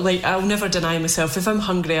like, I'll never deny myself. If I'm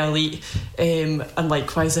hungry, I'll eat, and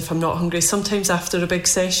likewise if I'm not hungry. Sometimes after a big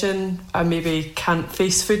session, I maybe can't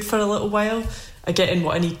face food for a little while. I get in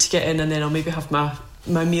what I need to get in, and then I'll maybe have my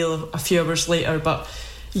meal a few hours later. But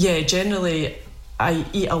yeah, generally I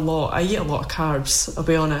eat a lot. I eat a lot of carbs, I'll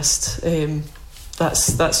be honest.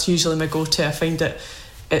 That's usually my go-to. I find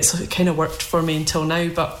it's kind of worked for me until now,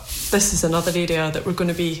 but this is another area that we're going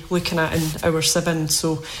to be looking at in hour 7,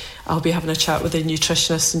 so I'll be having a chat with the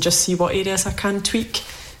nutritionist and just see what areas I can tweak,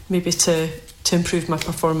 maybe to improve my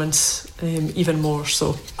performance even more.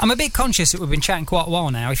 So I'm a bit conscious that we've been chatting quite a while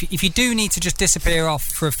now. If you do need to just disappear off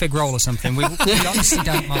for a fig roll or something, we honestly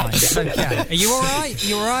don't mind. It's okay. Are you all right?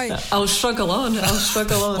 You all right? I'll struggle on.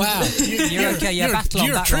 Wow, you're okay. Yeah, battle on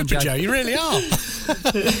you're that a trooper, one, Joe. You really are.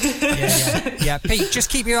 Yeah. Pete, just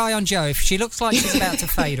keep your eye on Jo. If she looks like she's about to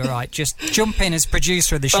fade, all right, just jump in as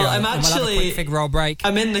producer of the show. Well, and we'll have a quick fig roll break.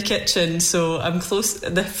 I'm in the kitchen, so I'm close.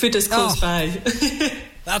 The food is close by.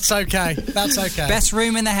 That's okay. Best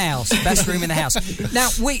room in the house. Now,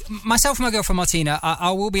 myself and my girlfriend Martina,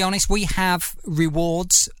 I will be honest, we have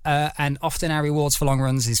rewards, and often our rewards for long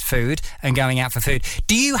runs is food and going out for food.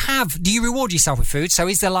 Do you reward yourself with food? So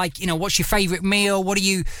is there, like, what's your favourite meal? What do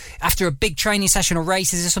you, after a big training session or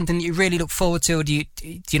race, is there something that you really look forward to, or do you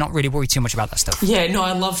not really worry too much about that stuff? Yeah, no,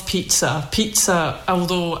 I love pizza.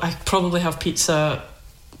 Although I probably have pizza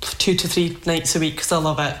 2 to 3 nights a week because I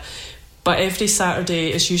love it. But every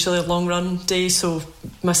Saturday is usually a long run day, so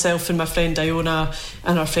myself and my friend Iona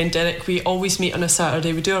and our friend Derek, we always meet on a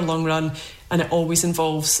Saturday. We do our long run, and it always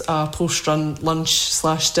involves a post-run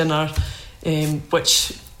lunch/dinner,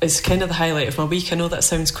 which is kind of the highlight of my week. I know that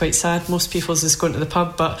sounds quite sad. Most people's is going to the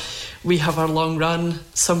pub, but we have our long run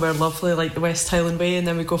somewhere lovely like the West Highland Way, and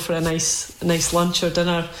then we go for a nice lunch or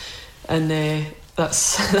dinner, and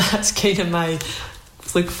that's kind of my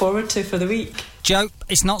look forward to for the week. Jo,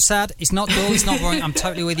 it's not sad, it's not dull, it's not boring. I'm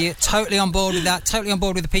totally with you, totally on board with that, totally on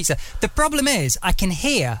board with the pizza. The problem is, I can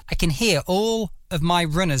hear all of my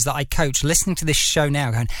runners that I coach listening to this show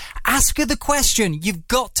now going, ask her the question. You've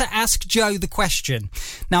got to ask Jo the question.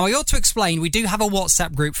 Now, I ought to explain, we do have a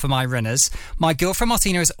WhatsApp group for my runners. My girlfriend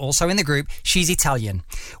Martina is also in the group. She's Italian.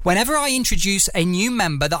 Whenever I introduce a new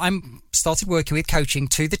member that I'm started working with, coaching,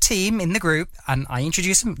 to the team in the group, and I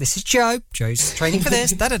introduce them, this is Jo's training for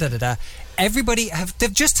this, da-da-da-da-da. Everybody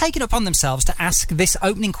they've just taken upon themselves to ask this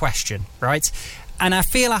opening question, right? And I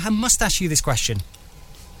feel I must ask you this question.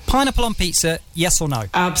 Pineapple on pizza, yes or no?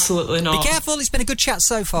 Absolutely not. Be careful, it's been a good chat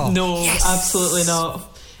so far. No, yes. Absolutely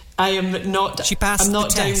not. I am not. She passed I'm not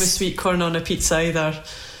the down test. with sweet corn on a pizza either.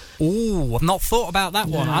 Oh, I've not thought about that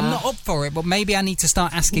one. I'm not up for it, but maybe I need to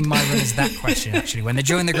start asking my runners that question, actually, when they're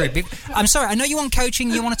joining the group. I'm sorry, I know you want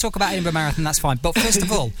coaching, you want to talk about Edinburgh Marathon, that's fine. But first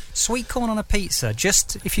of all, sweet corn on a pizza,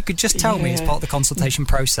 if you could just tell me as part of the consultation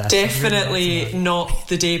process. Definitely really not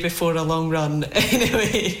the day before a long run,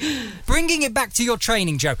 anyway. Bringing it back to your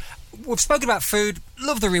training, Jo. We've spoken about food,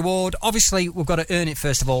 love the reward. Obviously, we've got to earn it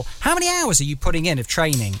first of all. How many hours are you putting in of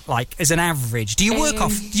training, like as an average? Do you work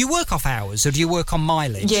off hours, or do you work on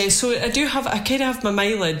mileage? Yeah, so I kind of have my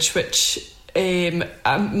mileage, which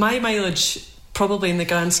my mileage probably in the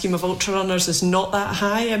grand scheme of ultra runners is not that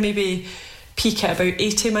high. I maybe peak at about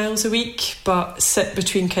 80 miles a week, but sit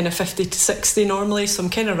between kind of 50 to 60 normally. So I'm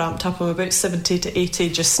kind of ramped up. I'm about 70 to 80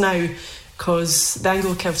 just now, because the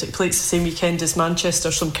Anglo-Celtic Plate's the same weekend as Manchester,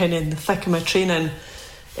 so I'm kind of in the thick of my training.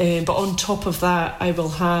 But on top of that, I will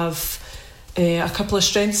have a couple of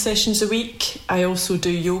strength sessions a week. I also do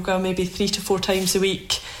yoga maybe 3 to 4 times a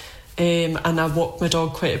week, and I walk my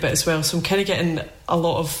dog quite a bit as well. So I'm kind of getting a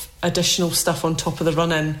lot of additional stuff on top of the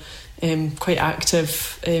running, quite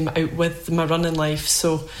active out with my running life.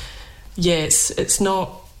 So yeah, it's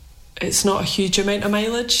not a huge amount of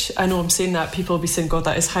mileage. I know I'm saying that, people will be saying, God,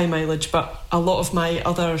 that is high mileage, but a lot of my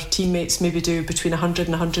other teammates maybe do between 100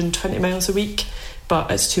 and 120 miles a week, but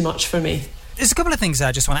it's too much for me. There's a couple of things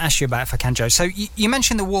I just want to ask you about, if I can, Jo. So you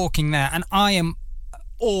mentioned the walking there, and I am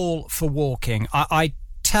all for walking. I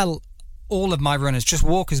tell all of my runners, just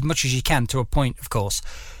walk as much as you can, to a point, of course.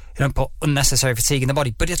 You don't put unnecessary fatigue in the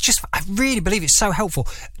body, but it's just, I really believe it's so helpful.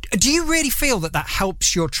 Do you really feel that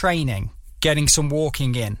helps your training, getting some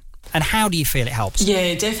walking in? And how do you feel it helps?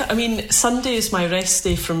 Yeah, definitely. I mean, Sunday is my rest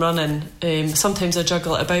day from running. Sometimes I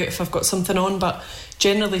juggle it about if I've got something on, but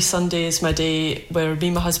generally Sunday is my day where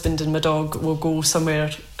me, my husband and my dog will go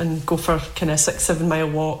somewhere and go for kind of 6-7 mile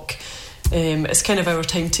walk. It's kind of our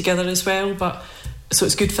time together as well, but so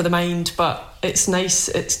it's good for the mind, but it's nice.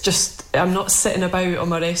 It's just, I'm not sitting about on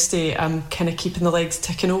my rest day. I'm kind of keeping the legs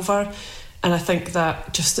ticking over, and I think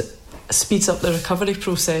that just speeds up the recovery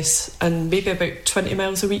process, and maybe about 20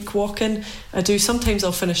 miles a week walking. Sometimes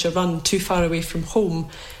I'll finish a run too far away from home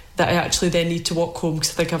that I actually then need to walk home,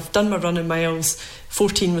 because I think I've done my running miles,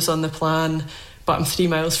 14 was on the plan, but I'm 3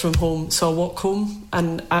 miles from home, so I'll walk home,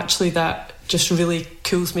 and actually that just really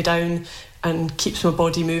cools me down and keeps my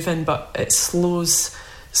body moving, but it slows.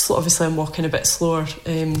 Obviously I'm walking a bit slower,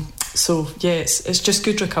 so yeah, it's just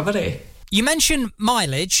good recovery. You mentioned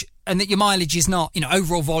mileage, and that your mileage is not,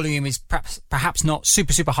 overall volume is perhaps not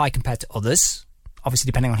super, super high compared to others, obviously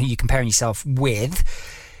depending on who you're comparing yourself with.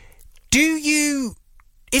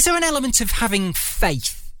 Is there an element of having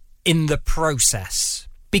faith in the process?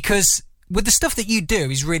 Because with the stuff that you do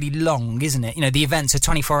is really long, isn't it? The events are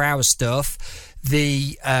 24-hour stuff,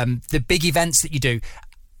 the big events that you do.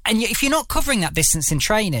 And if you're not covering that distance in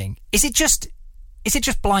training, is it just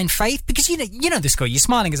blind faith? Because you know the score. You're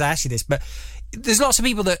smiling as I ask you this, but there's lots of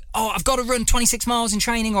people that, I've got to run 26 miles in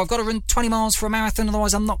training, or I've got to run 20 miles for a marathon,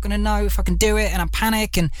 otherwise I'm not going to know if I can do it, and I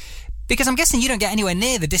panic. And because I'm guessing you don't get anywhere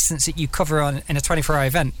near the distance that you cover in a 24-hour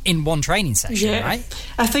event in one training session, right?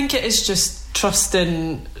 I think it is just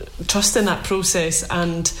trusting that process,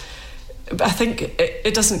 and I think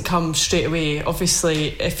it doesn't come straight away. Obviously,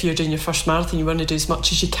 if you're doing your first marathon, you want to do as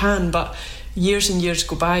much as you can, but years and years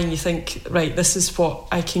go by and you think, right, this is what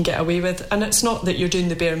I can get away with. And it's not that you're doing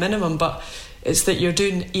the bare minimum, but it's that you're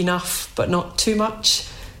doing enough but not too much,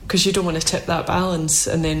 because you don't want to tip that balance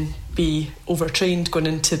and then be overtrained going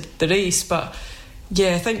into the race. But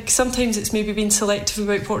yeah, I think sometimes it's maybe being selective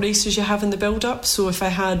about what races you have in the build-up. So if I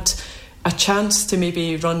had a chance to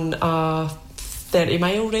maybe run a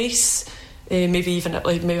 30-mile race, maybe even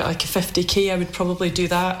maybe like a 50k, I would probably do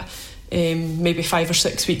that, maybe 5 or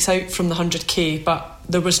 6 weeks out from the 100k. But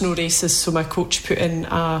there was no races, so my coach put in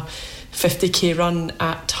a 50k run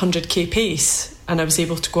at 100k pace, and I was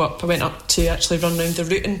able to go up. I went up to actually run around the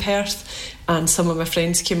route in Perth, and some of my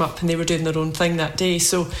friends came up and they were doing their own thing that day.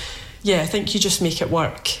 So yeah, I think you just make it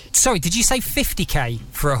work. Sorry, did you say 50k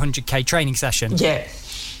for a 100k training session? Yeah,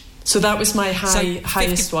 so that was my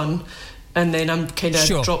highest one. And then I'm kind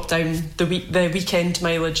of dropped down. The weekend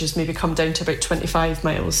mileage has maybe come down to about 25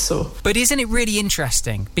 miles. So, but isn't it really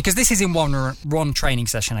interesting? Because this is in one training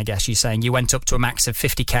session, I guess you're saying. You went up to a max of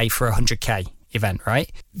 50k for a 100k event, right?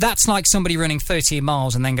 That's like somebody running 30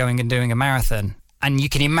 miles and then going and doing a marathon. And you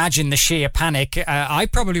can imagine the sheer panic. I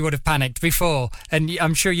probably would have panicked before, and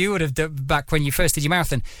I'm sure you would have back when you first did your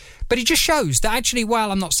marathon. But it just shows that actually,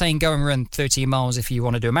 well, I'm not saying go and run 30 miles if you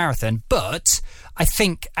want to do a marathon, but I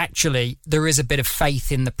think actually there is a bit of faith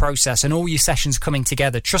in the process and all your sessions coming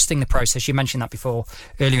together, trusting the process. You mentioned that before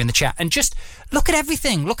earlier in the chat. And just look at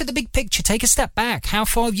everything. Look at the big picture. Take a step back. How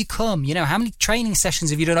far have you come? How many training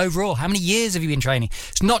sessions have you done overall? How many years have you been training?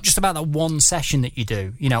 It's not just about that one session that you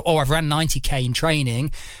do. I've ran 90k in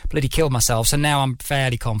training, bloody killed myself, so now I'm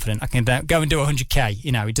fairly confident I can go and do 100k.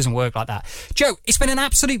 It doesn't work like that. Joe, it's been an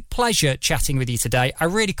absolute pleasure chatting with you today. I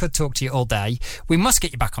really could talk to you all day. We must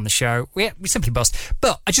get you back on the show. We simply must.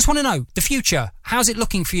 But I just want to know, the future, how's it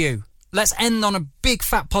looking for you? Let's end on a big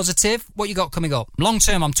fat positive. What you got coming up? Long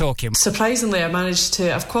term, I'm talking. Surprisingly,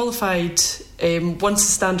 I've qualified, once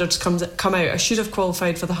the standards come out, I should have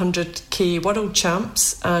qualified for the 100k World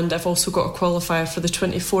Champs, and I've also got a qualifier for the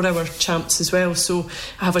 24-hour Champs as well. So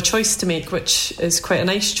I have a choice to make, which is quite a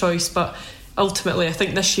nice choice, but ultimately I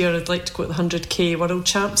think this year I'd like to go to the 100k World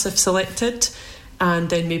Champs if selected,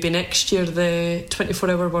 and then maybe next year the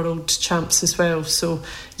 24-hour World Champs as well. So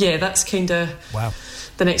yeah, that's kind of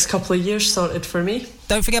the next couple of years sorted for me.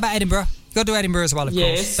 Don't forget about Edinburgh. You've got to do Edinburgh as well, of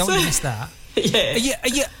course. Don't want to miss that. Yeah.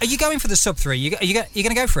 Are you going for the sub 3? You going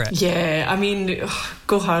to go for it? Yeah, I mean,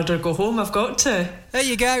 go hard or go home. I've got to. There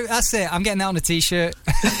you go. That's it. I'm getting that on a t-shirt.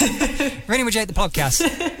 Really much hate the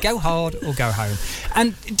podcast. Go hard or go home.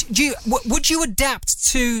 And would you adapt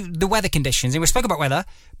to the weather conditions? And we spoke about weather,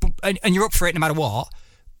 and you're up for it no matter what.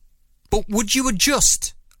 But would you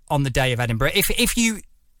adjust on the day of Edinburgh if you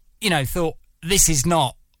thought this is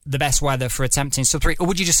not the best weather for attempting sub 3, or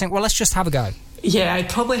would you just think, well, let's just have a go? Yeah, I'd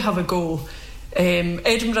probably have a go.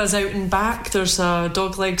 Edinburgh's out and back. There's a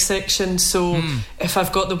dogleg section, so if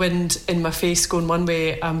I've got the wind in my face going one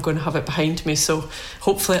way, I'm going to have it behind me, so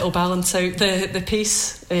hopefully it'll balance out the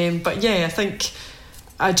pace. But yeah, I think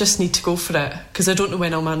I just need to go for it, because I don't know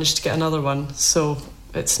when I'll manage to get another one, so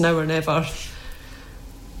it's now or never.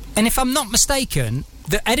 And if I'm not mistaken,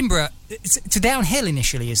 the Edinburgh, it's downhill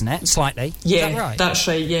initially, isn't it? Slightly. Yeah, is that right? That's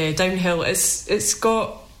right. Yeah, downhill. It's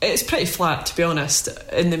pretty flat, to be honest,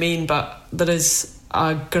 in the main, but there is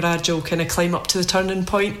a gradual kind of climb up to the turning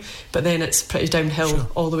point, but then it's pretty downhill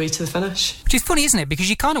all the way to the finish. Which is funny, isn't it? Because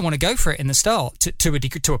you kind of want to go for it in the start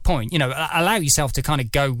to a point. You know, allow yourself to kind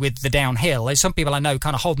of go with the downhill. There's some people I know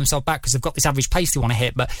kind of hold themselves back because they've got this average pace they want to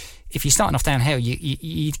hit, but if you're starting off downhill,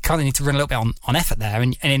 you kind of need to run a little bit on effort there,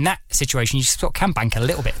 and in that situation, you sort of can bank a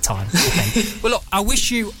little bit of time, I think. Well, look, I wish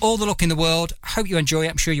you all the luck in the world. I hope you enjoy it.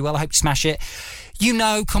 I'm sure you will. I hope you smash it. You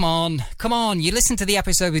know, come on. You listen to the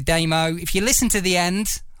episode with Damo. If you listen to the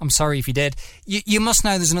end, I'm sorry if you did, you must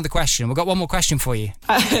know there's another question. We've got one more question for you.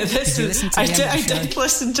 I did listen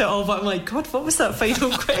to it all, but I'm like, God, what was that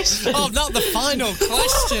final question? Oh, not the final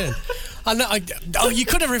question. I know. You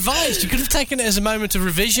could have revised. You could have taken it as a moment of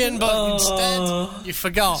revision, but instead you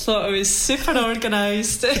forgot. I thought it was super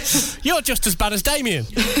organised. You're just as bad as Damien.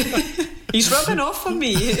 He's rubbing off on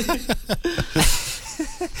me.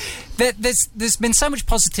 There's been so much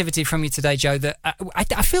positivity from you today, Joe, that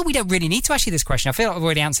I feel we don't really need to ask you this question. I feel like I've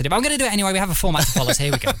already answered it, but I'm going to do it anyway. We have a format to follow, so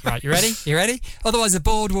here we go. Right, you ready? Otherwise the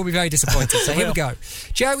board will be very disappointed, so here we go.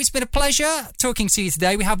 Joe, it's been a pleasure talking to you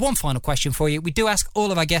today. We have one final question for you. We do ask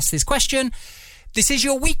all of our guests this question. This is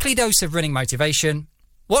your weekly dose of running motivation.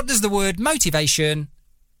 What does the word motivation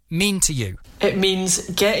mean to you? It means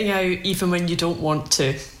getting out even when you don't want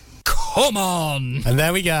to. Come on! And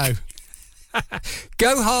there we go.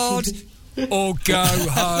 Go hard or go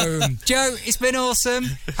home. Joe, it's been awesome.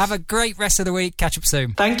 Have a great rest of the week. Catch up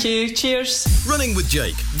soon. Thank you. Cheers. Running with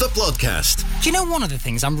Jake, the podcast. Do you know one of the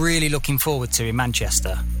things I'm really looking forward to in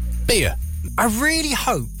Manchester? Beer. I really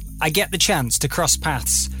hope I get the chance to cross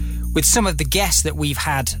paths with some of the guests that we've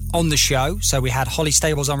had on the show. So we had Holly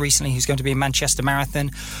Stables on recently, who's going to be in Manchester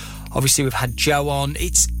Marathon. Obviously, we've had Joe on.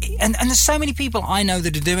 And there's so many people I know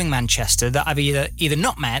that are doing Manchester that I've either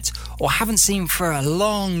not met or haven't seen for a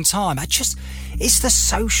long time. It's the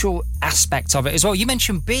social aspect of it as well. You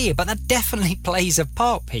mentioned beer, but that definitely plays a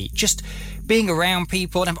part, Pete. Just being around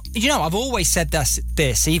people. And, you know, I've always said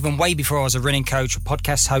this, even way before I was a running coach or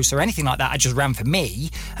podcast host or anything like that. I just ran for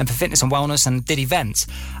me and for fitness and wellness and did events.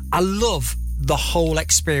 I love the whole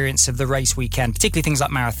experience of the race weekend, particularly things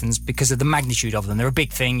like marathons, because of the magnitude of them. They're a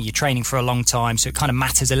big thing. You're training for a long time, so it kind of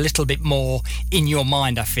matters a little bit more in your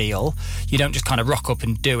mind, I feel. You don't just kind of rock up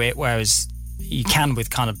and do it, whereas you can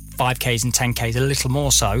with kind of 5Ks and 10Ks, a little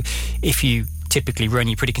more so. If you typically run,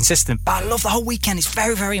 you're pretty consistent. But I love the whole weekend. It's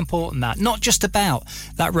very, very important that. Not just about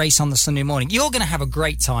that race on the Sunday morning. You're going to have a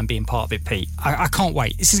great time being part of it, Pete. I can't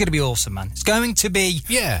wait. This is going to be awesome, man. It's going to be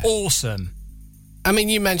awesome. I mean,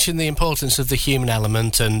 you mentioned the importance of the human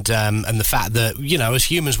element and the fact that, you know, as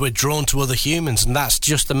humans, we're drawn to other humans, and that's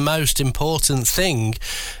just the most important thing,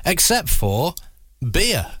 except for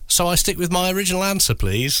beer. So I stick with my original answer,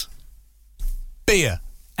 please. Beer.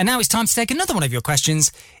 And now it's time to take another one of your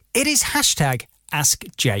questions. It is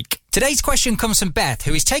 #AskJake. Today's question comes from Beth,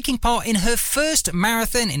 who is taking part in her first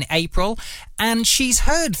marathon in April, and she's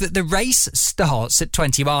heard that the race starts at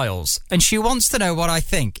 20 miles, and she wants to know what I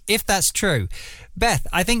think, if that's true. Beth,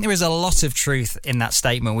 I think there is a lot of truth in that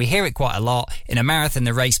statement. We hear it quite a lot. In a marathon,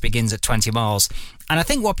 the race begins at 20 miles. And I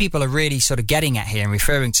think what people are really sort of getting at here and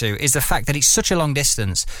referring to is the fact that it's such a long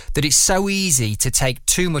distance, that it's so easy to take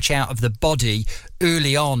too much out of the body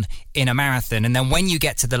early on in a marathon. And then when you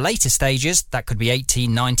get to the later stages, that could be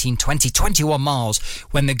 18, 19, 20, 21 miles,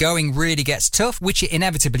 when the going really gets tough, which it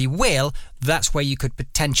inevitably will, that's where you could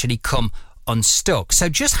potentially come unstuck. So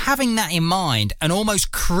just having that in mind and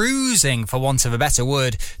almost cruising, for want of a better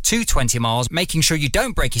word, to 20 miles, making sure you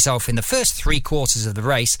don't break yourself in the first 3/4 of the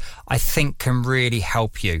race, I think can really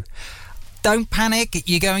help you. Don't panic.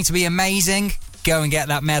 You're going to be amazing. Go and get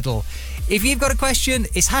that medal. If you've got a question,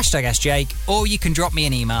 it's #AskJake, or you can drop me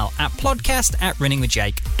an email at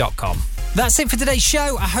podcast@runningwithjake.com. That's it for today's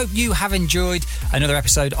show. I hope you have enjoyed another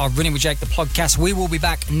episode of Running with Jake, the podcast. We will be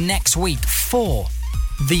back next week for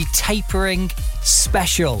the tapering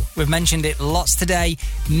special. We've mentioned it lots today.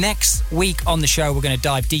 Next week on the show, we're going to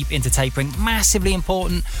dive deep into tapering. Massively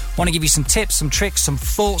important. Want to give you some tips, some tricks, some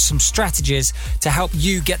thoughts, some strategies to help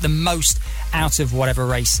you get the most out of whatever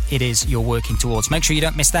race it is you're working towards. Make sure you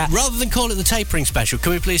don't miss that. Rather than call it the tapering special,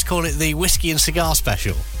 can we please call it the whiskey and cigar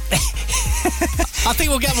special? I think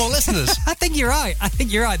we'll get more listeners. I think you're right.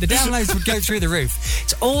 The downloads would go through the roof.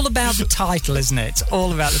 It's all about the title, isn't it? It's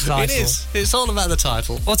all about the title. It is. It's all about the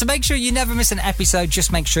title. Well, to make sure you never miss an episode,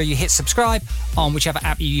 just make sure you hit subscribe on whichever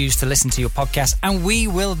app you use to listen to your podcast. And we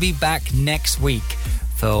will be back next week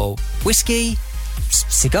for whiskey,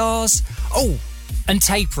 cigars, and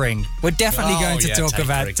tapering. We're definitely going to talk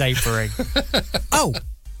about tapering.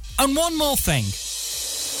 And one more thing.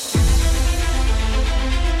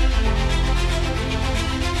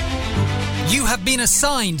 You have been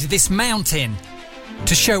assigned this mountain.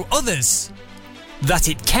 to show others that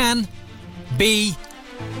it can be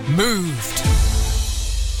moved.